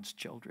are God's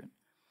children.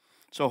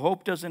 So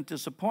hope doesn't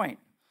disappoint.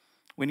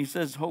 When he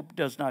says hope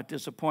does not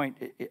disappoint,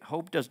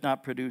 hope does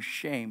not produce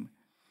shame.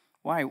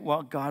 Why?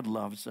 Well, God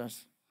loves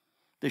us.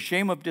 The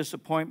shame of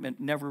disappointment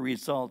never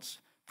results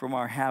from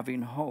our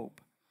having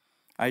hope.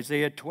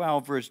 Isaiah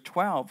 12, verse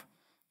 12,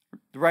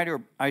 the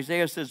writer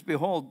Isaiah says,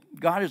 behold,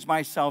 God is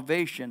my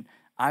salvation.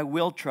 I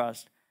will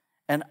trust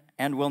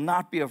and will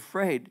not be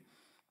afraid.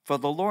 For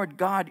the Lord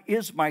God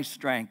is my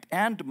strength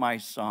and my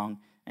song,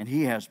 and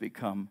he has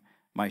become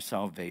my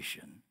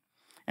salvation.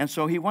 And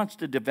so he wants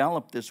to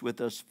develop this with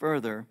us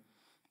further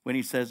when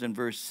he says in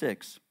verse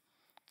 6,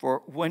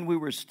 for when we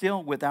were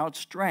still without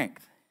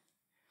strength,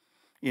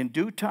 in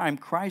due time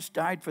Christ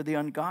died for the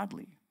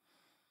ungodly.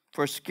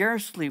 For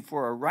scarcely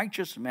for a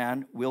righteous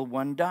man will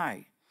one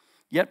die.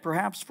 Yet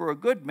perhaps for a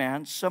good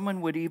man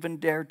someone would even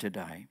dare to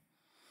die.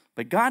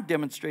 But God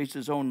demonstrates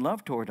his own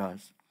love toward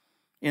us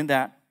in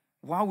that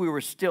while we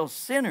were still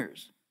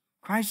sinners,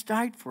 Christ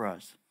died for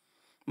us.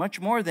 Much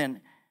more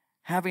than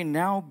having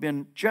now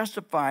been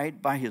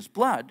justified by his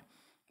blood,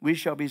 we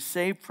shall be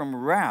saved from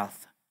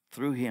wrath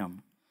through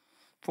him.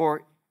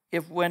 For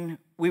if when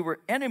we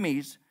were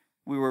enemies,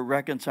 we were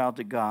reconciled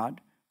to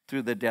God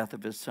through the death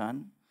of his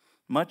Son,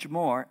 much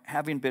more,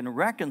 having been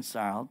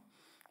reconciled,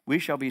 we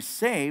shall be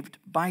saved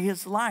by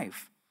his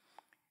life.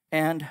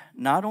 And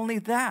not only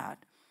that,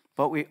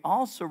 but we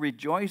also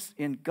rejoice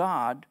in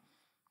God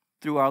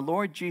through our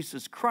Lord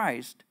Jesus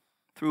Christ,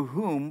 through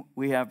whom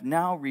we have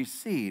now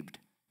received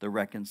the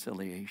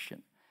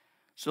reconciliation.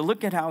 So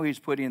look at how he's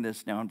putting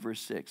this now in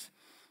verse 6.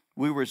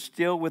 We were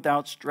still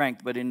without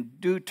strength, but in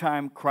due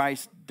time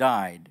Christ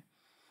died.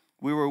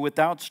 We were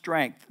without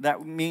strength.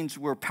 That means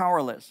we're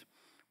powerless.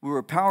 We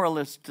were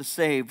powerless to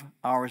save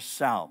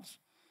ourselves.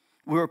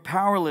 We were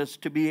powerless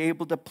to be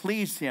able to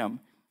please him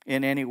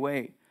in any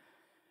way.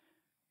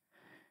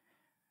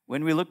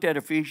 When we looked at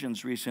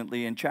Ephesians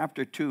recently, in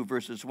chapter 2,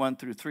 verses 1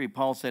 through 3,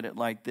 Paul said it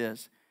like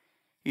this.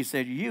 He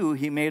said, you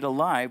he made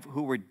alive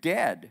who were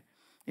dead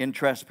in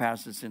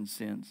trespasses and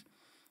sins,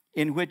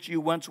 in which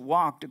you once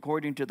walked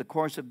according to the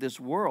course of this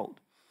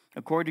world,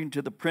 according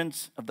to the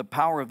prince of the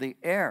power of the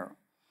air,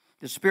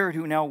 the spirit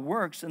who now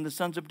works in the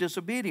sons of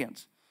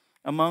disobedience,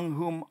 among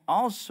whom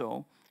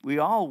also we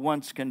all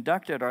once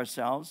conducted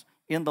ourselves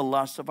in the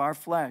lusts of our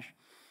flesh,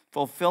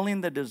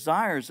 fulfilling the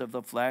desires of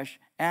the flesh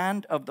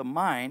and of the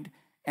mind,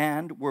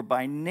 and were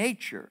by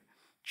nature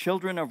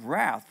children of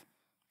wrath,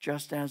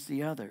 just as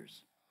the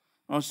others.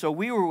 And so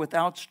we were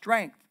without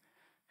strength.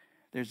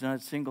 There's not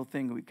a single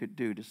thing we could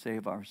do to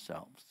save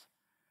ourselves.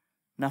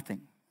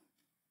 Nothing.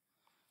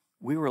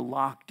 We were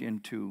locked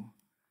into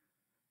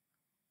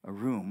a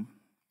room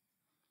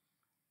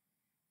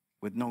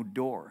with no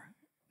door,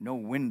 no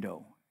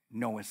window,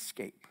 no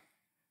escape.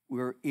 We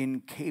were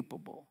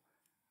incapable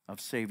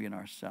of saving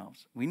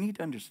ourselves. We need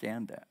to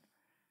understand that.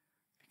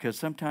 Because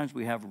sometimes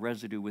we have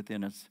residue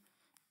within us.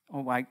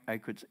 Oh, I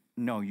could.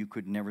 No, you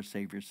could never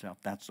save yourself.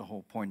 That's the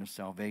whole point of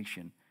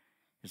salvation.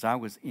 Is I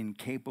was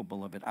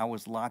incapable of it. I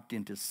was locked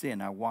into sin.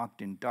 I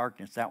walked in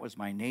darkness. That was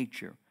my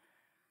nature.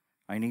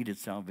 I needed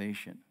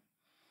salvation.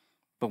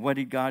 But what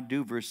did God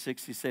do? Verse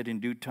 6, he said, in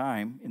due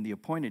time, in the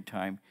appointed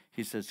time,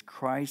 he says,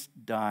 Christ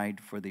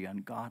died for the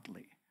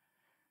ungodly.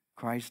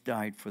 Christ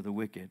died for the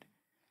wicked.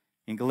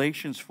 In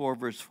Galatians 4,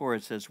 verse 4,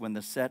 it says, when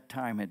the set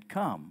time had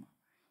come,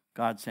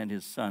 God sent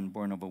his Son,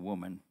 born of a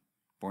woman,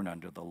 born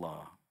under the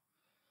law.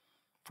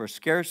 For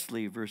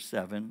scarcely, verse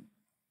 7,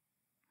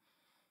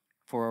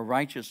 for a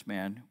righteous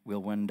man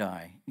will one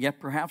die. Yet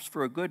perhaps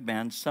for a good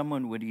man,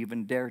 someone would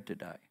even dare to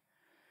die.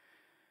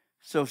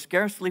 So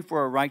scarcely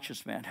for a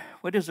righteous man.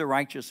 What is a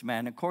righteous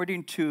man?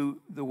 According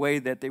to the way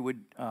that they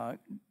would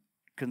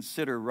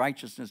consider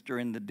righteousness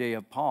during the day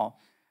of Paul,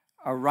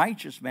 a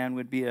righteous man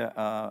would be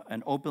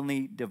an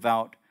openly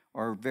devout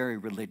or a very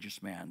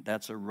religious man.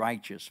 That's a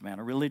righteous man,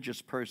 a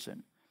religious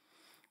person.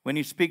 When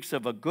he speaks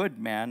of a good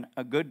man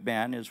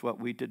is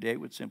what we today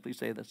would simply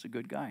say that's a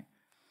good guy.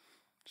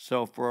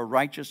 So for a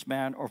righteous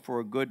man or for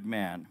a good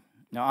man.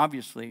 Now,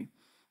 obviously,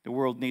 the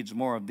world needs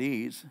more of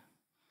these.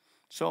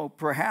 So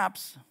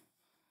perhaps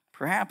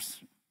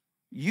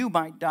you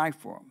might die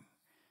for them.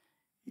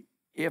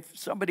 If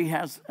somebody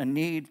has a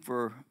need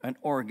for an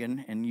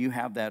organ and you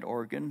have that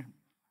organ,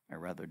 I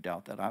rather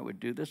doubt that I would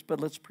do this, but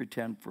let's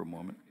pretend for a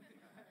moment.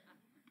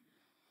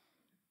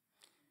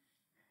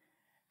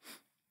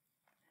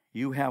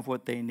 You have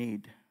what they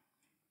need.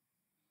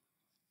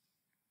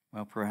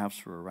 Well, perhaps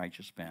for a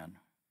righteous man,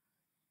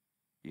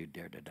 you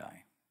dare to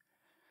die.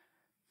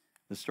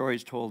 The story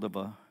is told of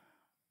a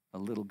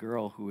little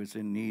girl who was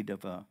in need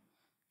of a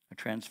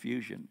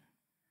transfusion.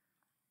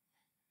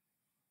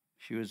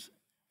 She was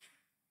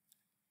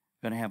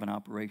going to have an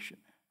operation.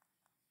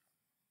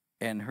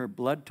 And her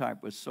blood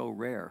type was so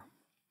rare,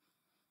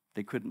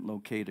 they couldn't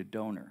locate a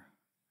donor.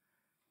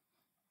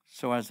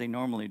 So as they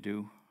normally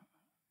do,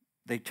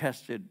 they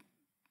tested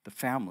the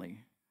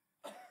family,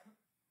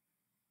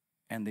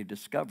 and they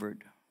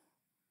discovered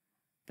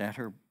that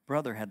her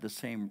brother had the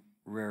same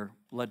rare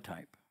blood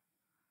type.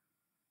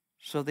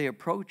 So they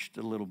approached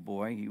the little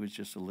boy, he was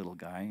just a little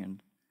guy,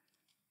 and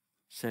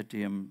said to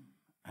him,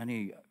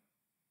 "Honey,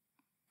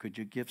 could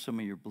you give some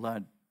of your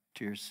blood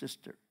to your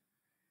sister?"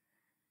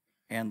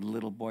 And the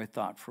little boy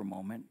thought for a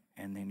moment,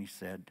 and then he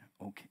said,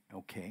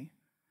 okay.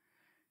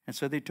 And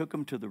so they took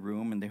him to the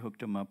room, and they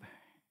hooked him up,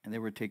 and they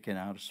were taking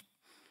out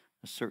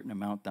a certain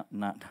amount,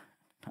 not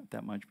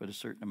that much, but a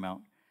certain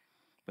amount.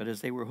 But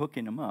as they were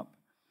hooking him up,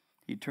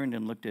 he turned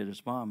and looked at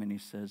his mom, and he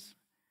says,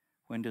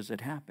 "When does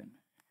it happen?"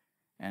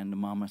 And the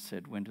mama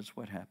said, "When does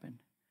what happen?"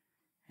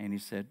 And he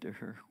said to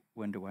her,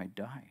 "When do I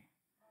die?"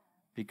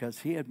 Because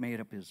he had made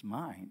up his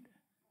mind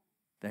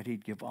that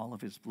he'd give all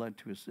of his blood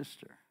to his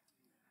sister.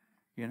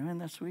 You know, isn't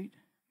that sweet?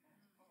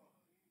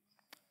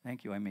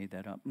 Thank you, I made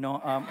that up.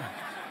 No,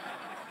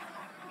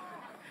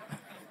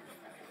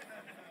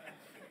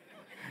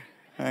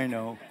 I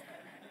know.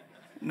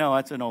 No,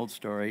 that's an old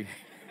story.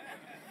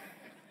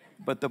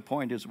 But the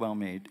point is well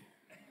made.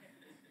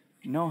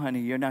 No, honey,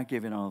 you're not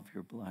giving all of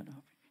your blood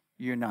up.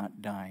 You're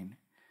not dying.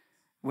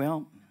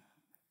 Well,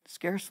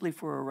 scarcely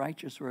for a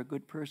righteous or a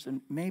good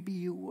person, maybe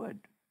you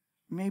would.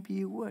 Maybe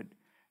you would.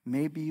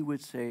 Maybe you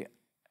would say,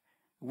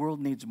 the world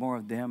needs more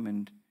of them,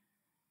 and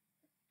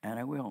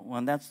I will. Well,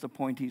 and that's the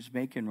point he's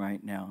making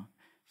right now.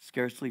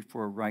 Scarcely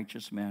for a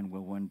righteous man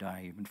will one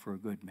die, even for a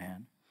good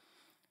man.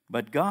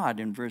 But God,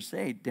 in verse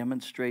 8,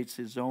 demonstrates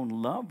his own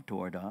love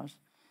toward us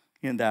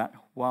in that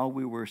while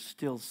we were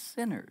still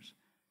sinners,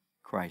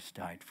 Christ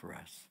died for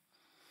us.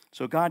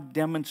 So God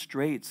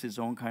demonstrates his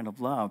own kind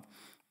of love.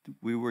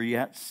 We were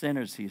yet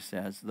sinners, he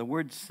says. The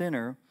word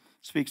sinner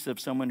speaks of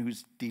someone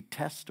who's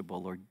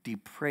detestable or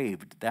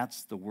depraved.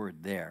 That's the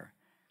word there.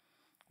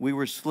 We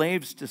were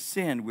slaves to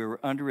sin. We were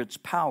under its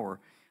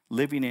power,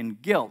 living in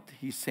guilt,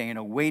 he's saying,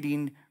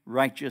 awaiting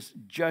righteous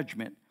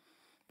judgment.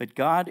 But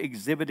God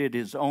exhibited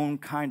his own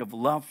kind of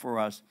love for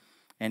us,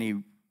 and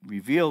he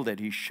revealed it.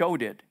 He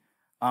showed it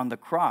on the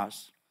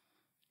cross.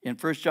 In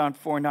 1 John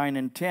 4, 9,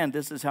 and 10,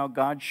 this is how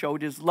God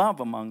showed his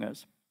love among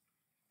us.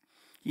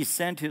 He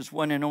sent his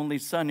one and only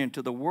Son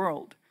into the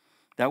world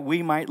that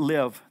we might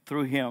live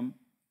through him.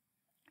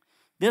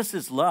 This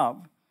is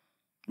love,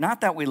 not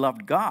that we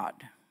loved God,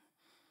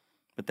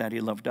 but that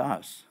he loved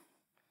us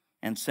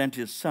and sent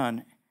his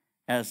Son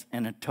as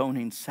an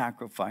atoning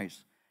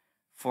sacrifice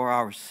for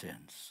our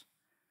sins.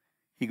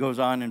 He goes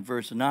on in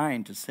verse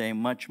 9 to say,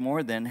 much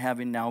more then,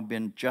 having now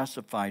been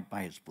justified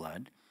by his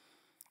blood,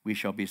 we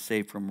shall be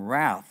saved from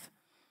wrath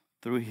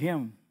through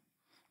him.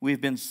 We've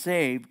been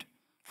saved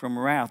from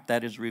wrath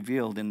that is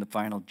revealed in the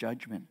final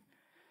judgment.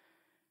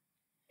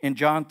 In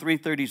John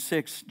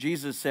 3:36,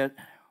 Jesus said,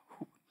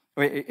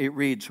 it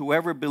reads,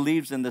 whoever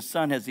believes in the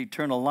Son has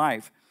eternal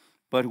life,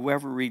 but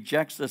whoever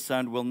rejects the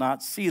Son will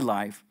not see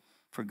life,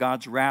 for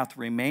God's wrath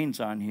remains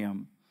on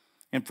him.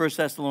 In 1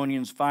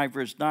 Thessalonians 5,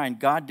 verse 9,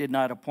 God did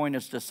not appoint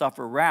us to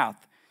suffer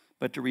wrath,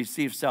 but to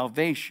receive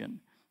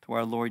salvation to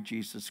our Lord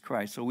Jesus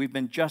Christ. So we've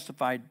been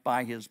justified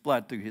by his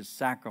blood through his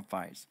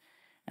sacrifice.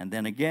 And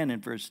then again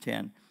in verse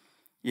 10,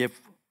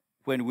 if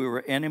when we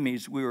were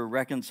enemies, we were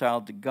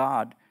reconciled to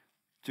God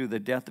through the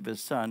death of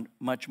his Son,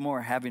 much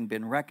more, having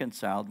been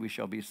reconciled, we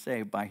shall be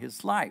saved by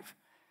his life.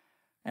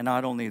 And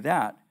not only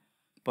that,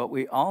 but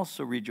we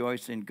also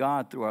rejoice in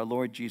God through our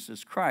Lord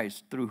Jesus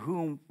Christ, through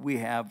whom we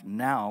have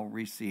now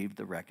received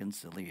the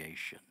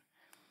reconciliation.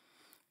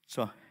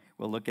 So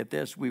we'll look at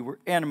this. We were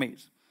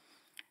enemies.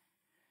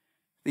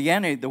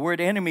 The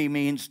word enemy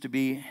means to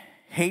be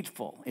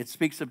hateful. It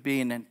speaks of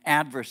being an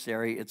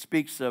adversary. It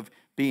speaks of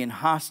being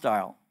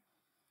hostile.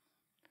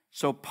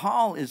 So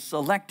Paul is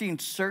selecting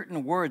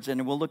certain words,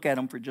 and we'll look at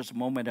them for just a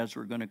moment as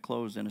we're going to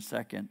close in a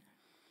second.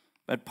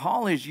 But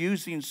Paul is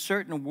using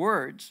certain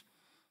words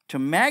to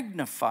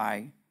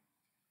magnify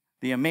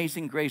the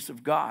amazing grace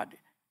of God.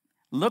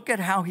 Look at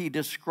how he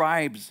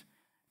describes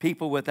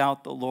people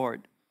without the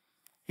Lord.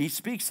 He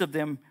speaks of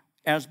them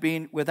as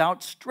being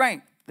without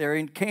strength. They're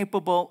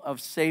incapable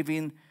of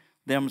saving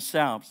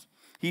themselves.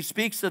 He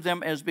speaks of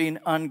them as being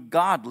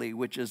ungodly,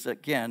 which is,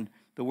 again,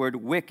 the word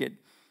wicked.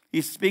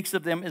 He speaks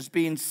of them as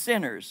being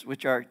sinners,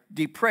 which are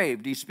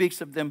depraved. He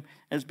speaks of them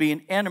as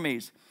being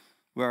enemies,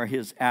 who are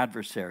his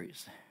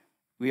adversaries.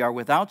 We are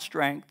without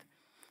strength.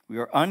 We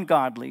are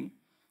ungodly.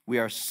 We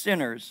are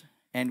sinners,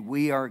 and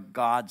we are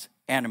God's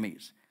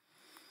enemies.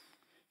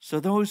 So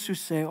those who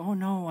say, oh,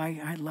 no,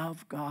 I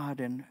love God,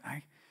 and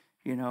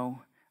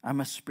I'm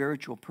a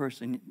spiritual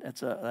person.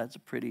 That's a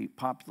pretty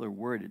popular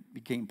word. It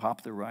became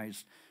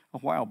popularized a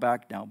while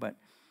back now, but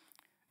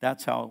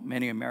that's how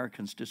many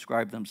Americans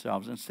describe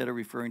themselves. Instead of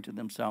referring to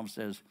themselves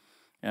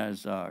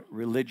as a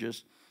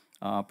religious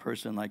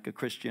person, like a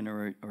Christian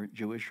or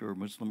Jewish or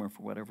Muslim or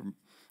for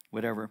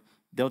whatever,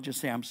 they'll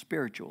just say, I'm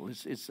spiritual.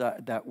 It's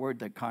that word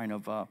that kind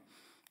of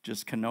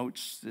just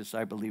connotes this,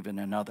 I believe in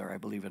another. I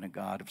believe in a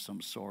God of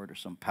some sort or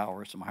some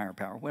power, some higher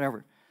power,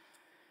 whatever.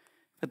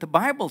 But the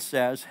Bible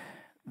says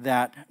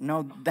that,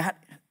 no,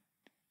 that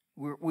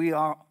we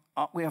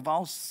have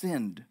all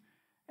sinned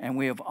and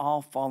we have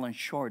all fallen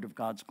short of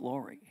God's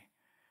glory.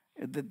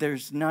 That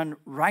there's none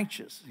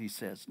righteous, he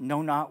says,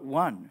 no, not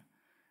one.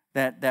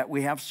 That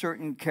we have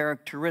certain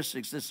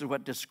characteristics. This is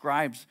what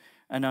describes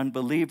an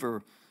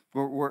unbeliever.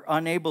 We're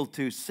unable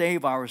to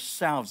save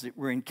ourselves.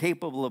 We're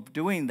incapable of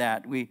doing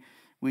that. We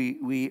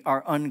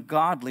are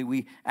ungodly.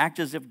 We act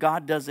as if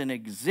God doesn't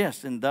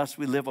exist, and thus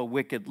we live a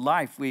wicked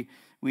life.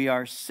 We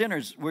are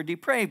sinners. We're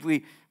depraved.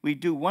 We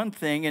do one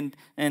thing,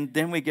 and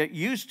then we get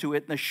used to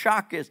it, and the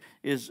shock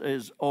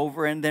is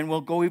over, and then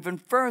we'll go even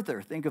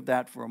further. Think of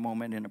that for a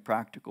moment in a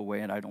practical way,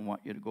 and I don't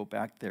want you to go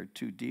back there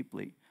too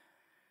deeply.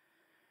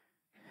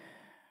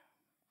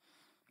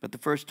 But the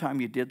first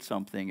time you did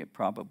something, it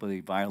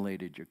probably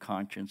violated your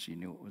conscience. You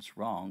knew it was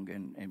wrong,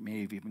 and it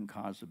may have even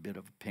caused a bit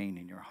of pain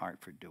in your heart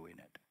for doing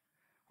it.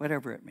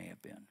 Whatever it may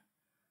have been.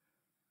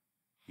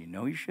 You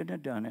know you shouldn't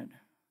have done it,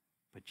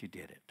 but you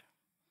did it.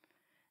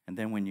 And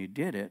then when you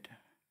did it,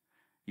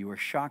 you were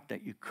shocked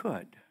that you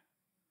could.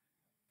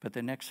 But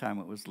the next time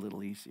it was a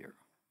little easier.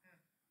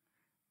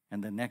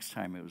 And the next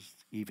time it was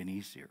even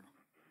easier.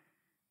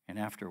 And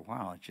after a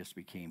while, it just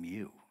became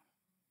you.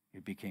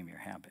 It became your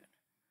habit.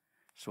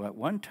 So at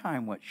one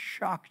time, what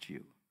shocked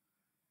you,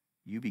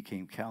 you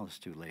became callous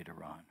to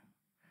later on.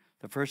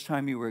 The first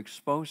time you were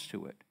exposed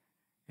to it,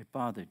 it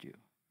bothered you.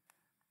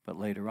 But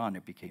later on,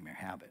 it became your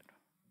habit.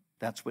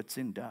 That's what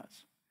sin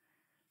does.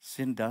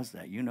 Sin does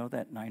that. You know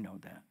that, and I know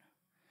that.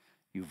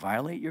 You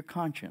violate your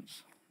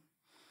conscience,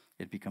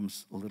 it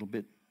becomes a little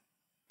bit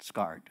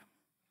scarred.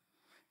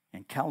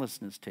 And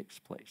callousness takes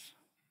place.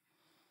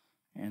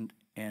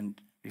 And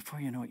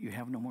before you know it, you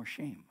have no more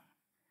shame.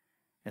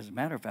 As a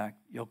matter of fact,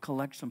 you'll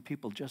collect some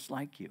people just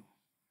like you.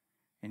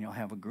 And you'll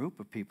have a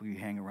group of people you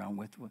hang around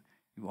with.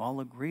 You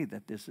all agree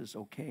that this is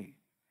okay.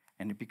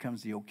 And it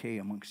becomes the okay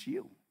amongst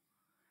you.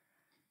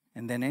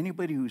 And then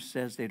anybody who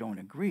says they don't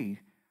agree,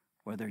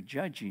 well, they're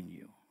judging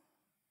you.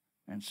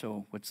 And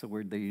so, what's the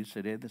word they use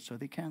today? So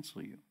they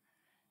cancel you.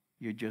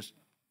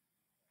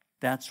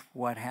 That's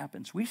what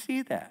happens. We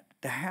see that.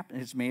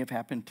 It may have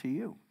happened to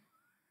you.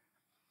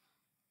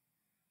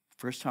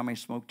 First time I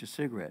smoked a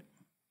cigarette,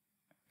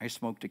 I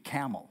smoked a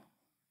Camel,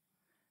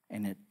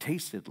 and it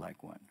tasted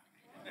like one.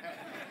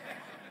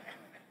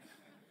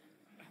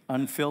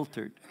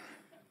 Unfiltered.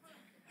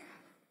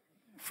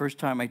 First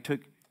time I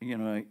took,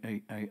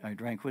 I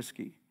drank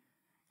whiskey.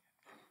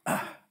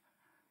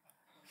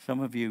 Some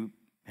of you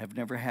have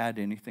never had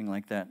anything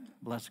like that,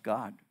 bless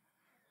God.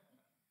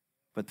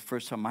 But the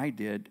first time I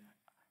did,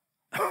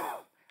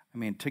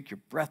 it took your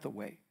breath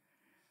away.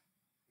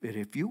 But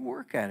if you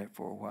work at it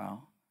for a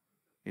while,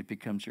 it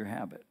becomes your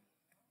habit.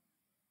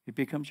 It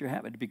becomes your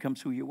habit. It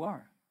becomes who you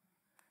are.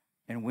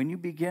 And when you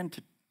begin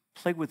to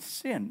play with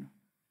sin,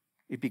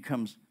 it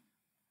becomes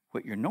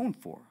what you're known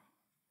for.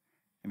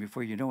 And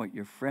before you know it,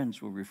 your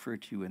friends will refer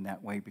to you in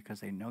that way because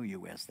they know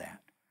you as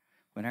that.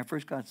 When I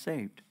first got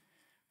saved,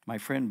 my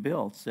friend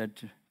Bill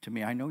said to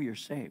me, I know you're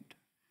saved.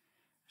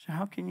 I said,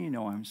 how can you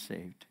know I'm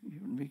saved?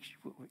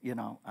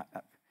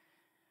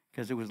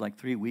 Because it was like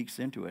 3 weeks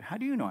into it. How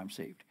do you know I'm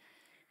saved?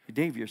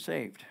 Dave, you're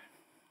saved.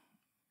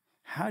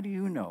 How do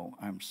you know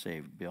I'm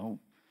saved, Bill?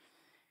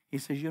 He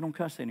says, you don't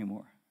cuss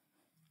anymore.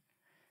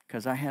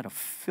 Because I had a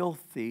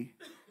filthy,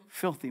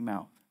 filthy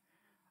mouth.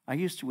 I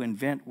used to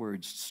invent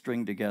words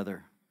string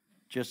together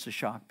just to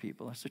shock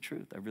people. That's the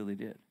truth. I really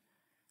did.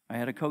 I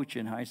had a coach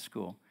in high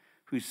school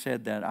who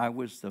said that I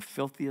was the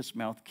filthiest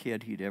mouthed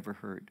kid he'd ever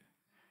heard.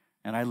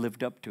 And I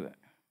lived up to it.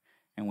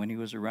 And when he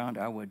was around,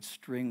 I would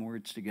string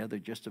words together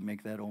just to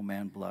make that old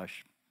man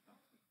blush.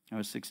 I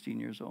was 16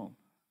 years old,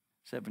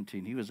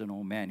 17. He was an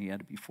old man. He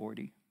had to be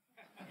 40.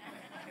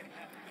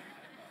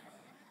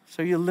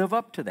 So you live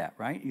up to that,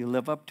 right? You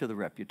live up to the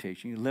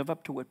reputation. You live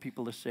up to what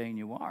people are saying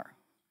you are.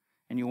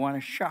 And you want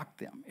to shock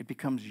them. It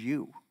becomes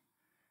you.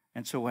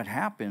 And so what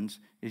happens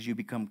is you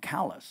become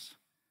callous.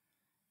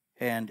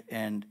 And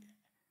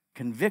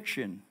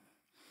conviction,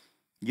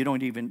 you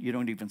don't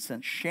even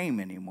sense shame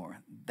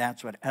anymore.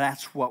 That's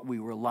what we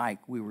were like.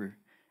 We were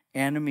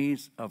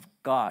enemies of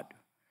God.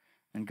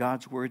 And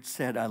God's word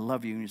said, I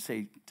love you. And you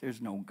say,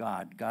 there's no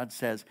God. God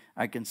says,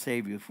 I can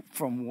save you.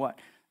 From what?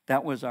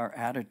 That was our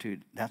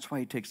attitude. That's why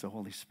he takes the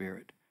Holy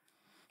Spirit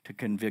to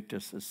convict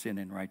us of sin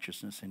and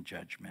righteousness and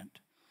judgment.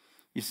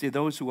 You see,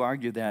 those who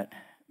argue that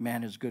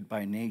man is good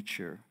by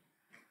nature,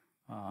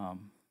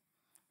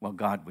 well,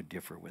 God would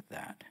differ with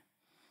that.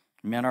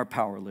 Men are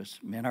powerless.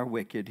 Men are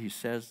wicked. He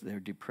says they're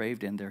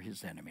depraved and they're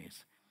his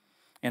enemies.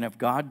 And if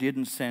God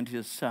didn't send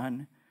his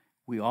son,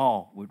 we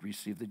all would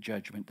receive the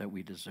judgment that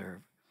we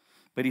deserve.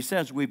 But he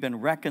says we've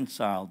been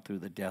reconciled through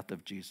the death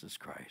of Jesus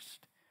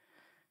Christ.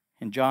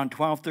 In John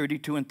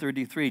 12:32 and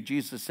 33,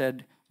 Jesus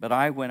said, "But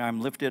I, when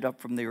I'm lifted up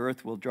from the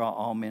earth, will draw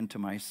all men to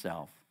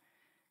myself."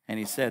 And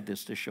he said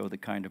this to show the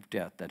kind of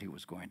death that he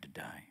was going to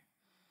die.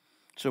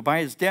 So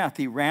by his death,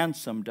 he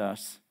ransomed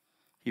us.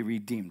 He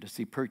redeemed us.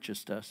 He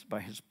purchased us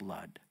by his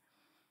blood.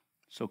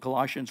 So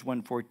Colossians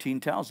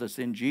 1:14 tells us,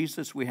 in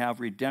Jesus we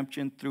have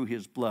redemption through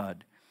his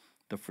blood,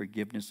 the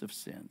forgiveness of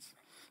sins.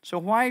 So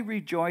why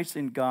rejoice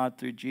in God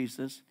through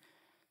Jesus?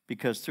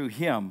 Because through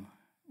him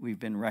we've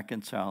been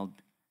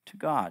reconciled to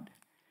God.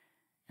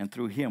 And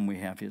through him we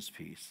have his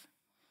peace.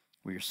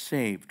 We are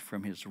saved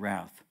from his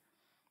wrath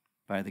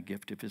by the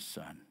gift of his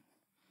Son.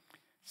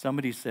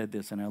 Somebody said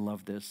this, and I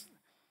love this.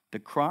 The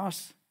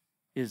cross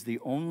is the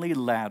only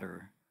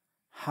ladder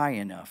high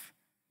enough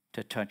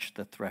to touch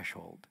the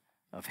threshold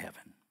of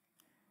heaven.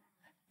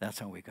 That's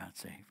how we got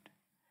saved.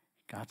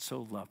 God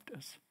so loved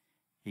us,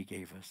 he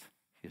gave us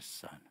his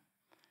Son.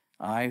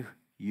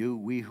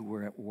 We who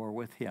were at war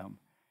with him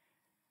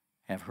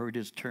have heard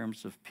his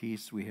terms of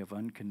peace. We have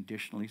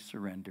unconditionally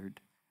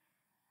surrendered.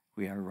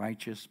 We are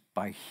righteous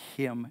by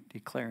him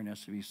declaring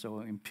us to be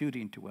so,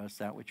 imputing to us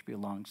that which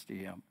belongs to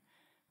him,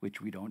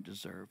 which we don't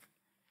deserve.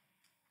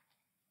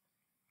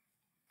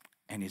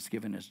 And he's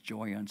given us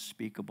joy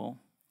unspeakable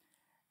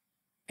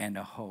and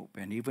a hope.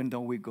 And even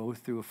though we go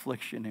through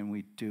affliction, and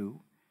we do,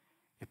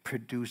 it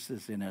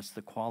produces in us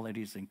the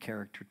qualities and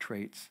character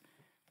traits,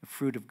 the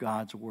fruit of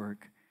God's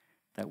work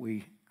that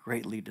we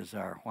greatly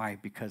desire. Why?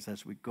 Because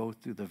as we go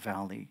through the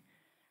valley,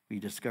 we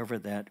discover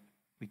that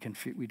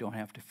we don't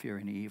have to fear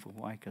any evil.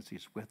 Why? Because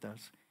he's with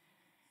us.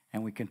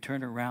 And we can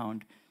turn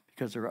around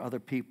because there are other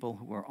people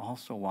who are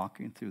also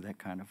walking through that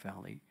kind of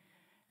valley.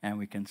 And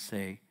we can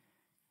say,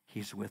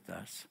 he's with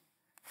us.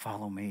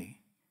 Follow me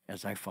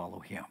as I follow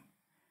him.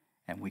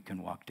 And we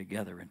can walk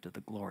together into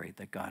the glory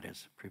that God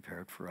has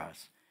prepared for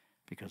us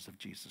because of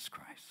Jesus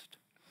Christ.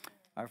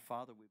 Our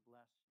Father, we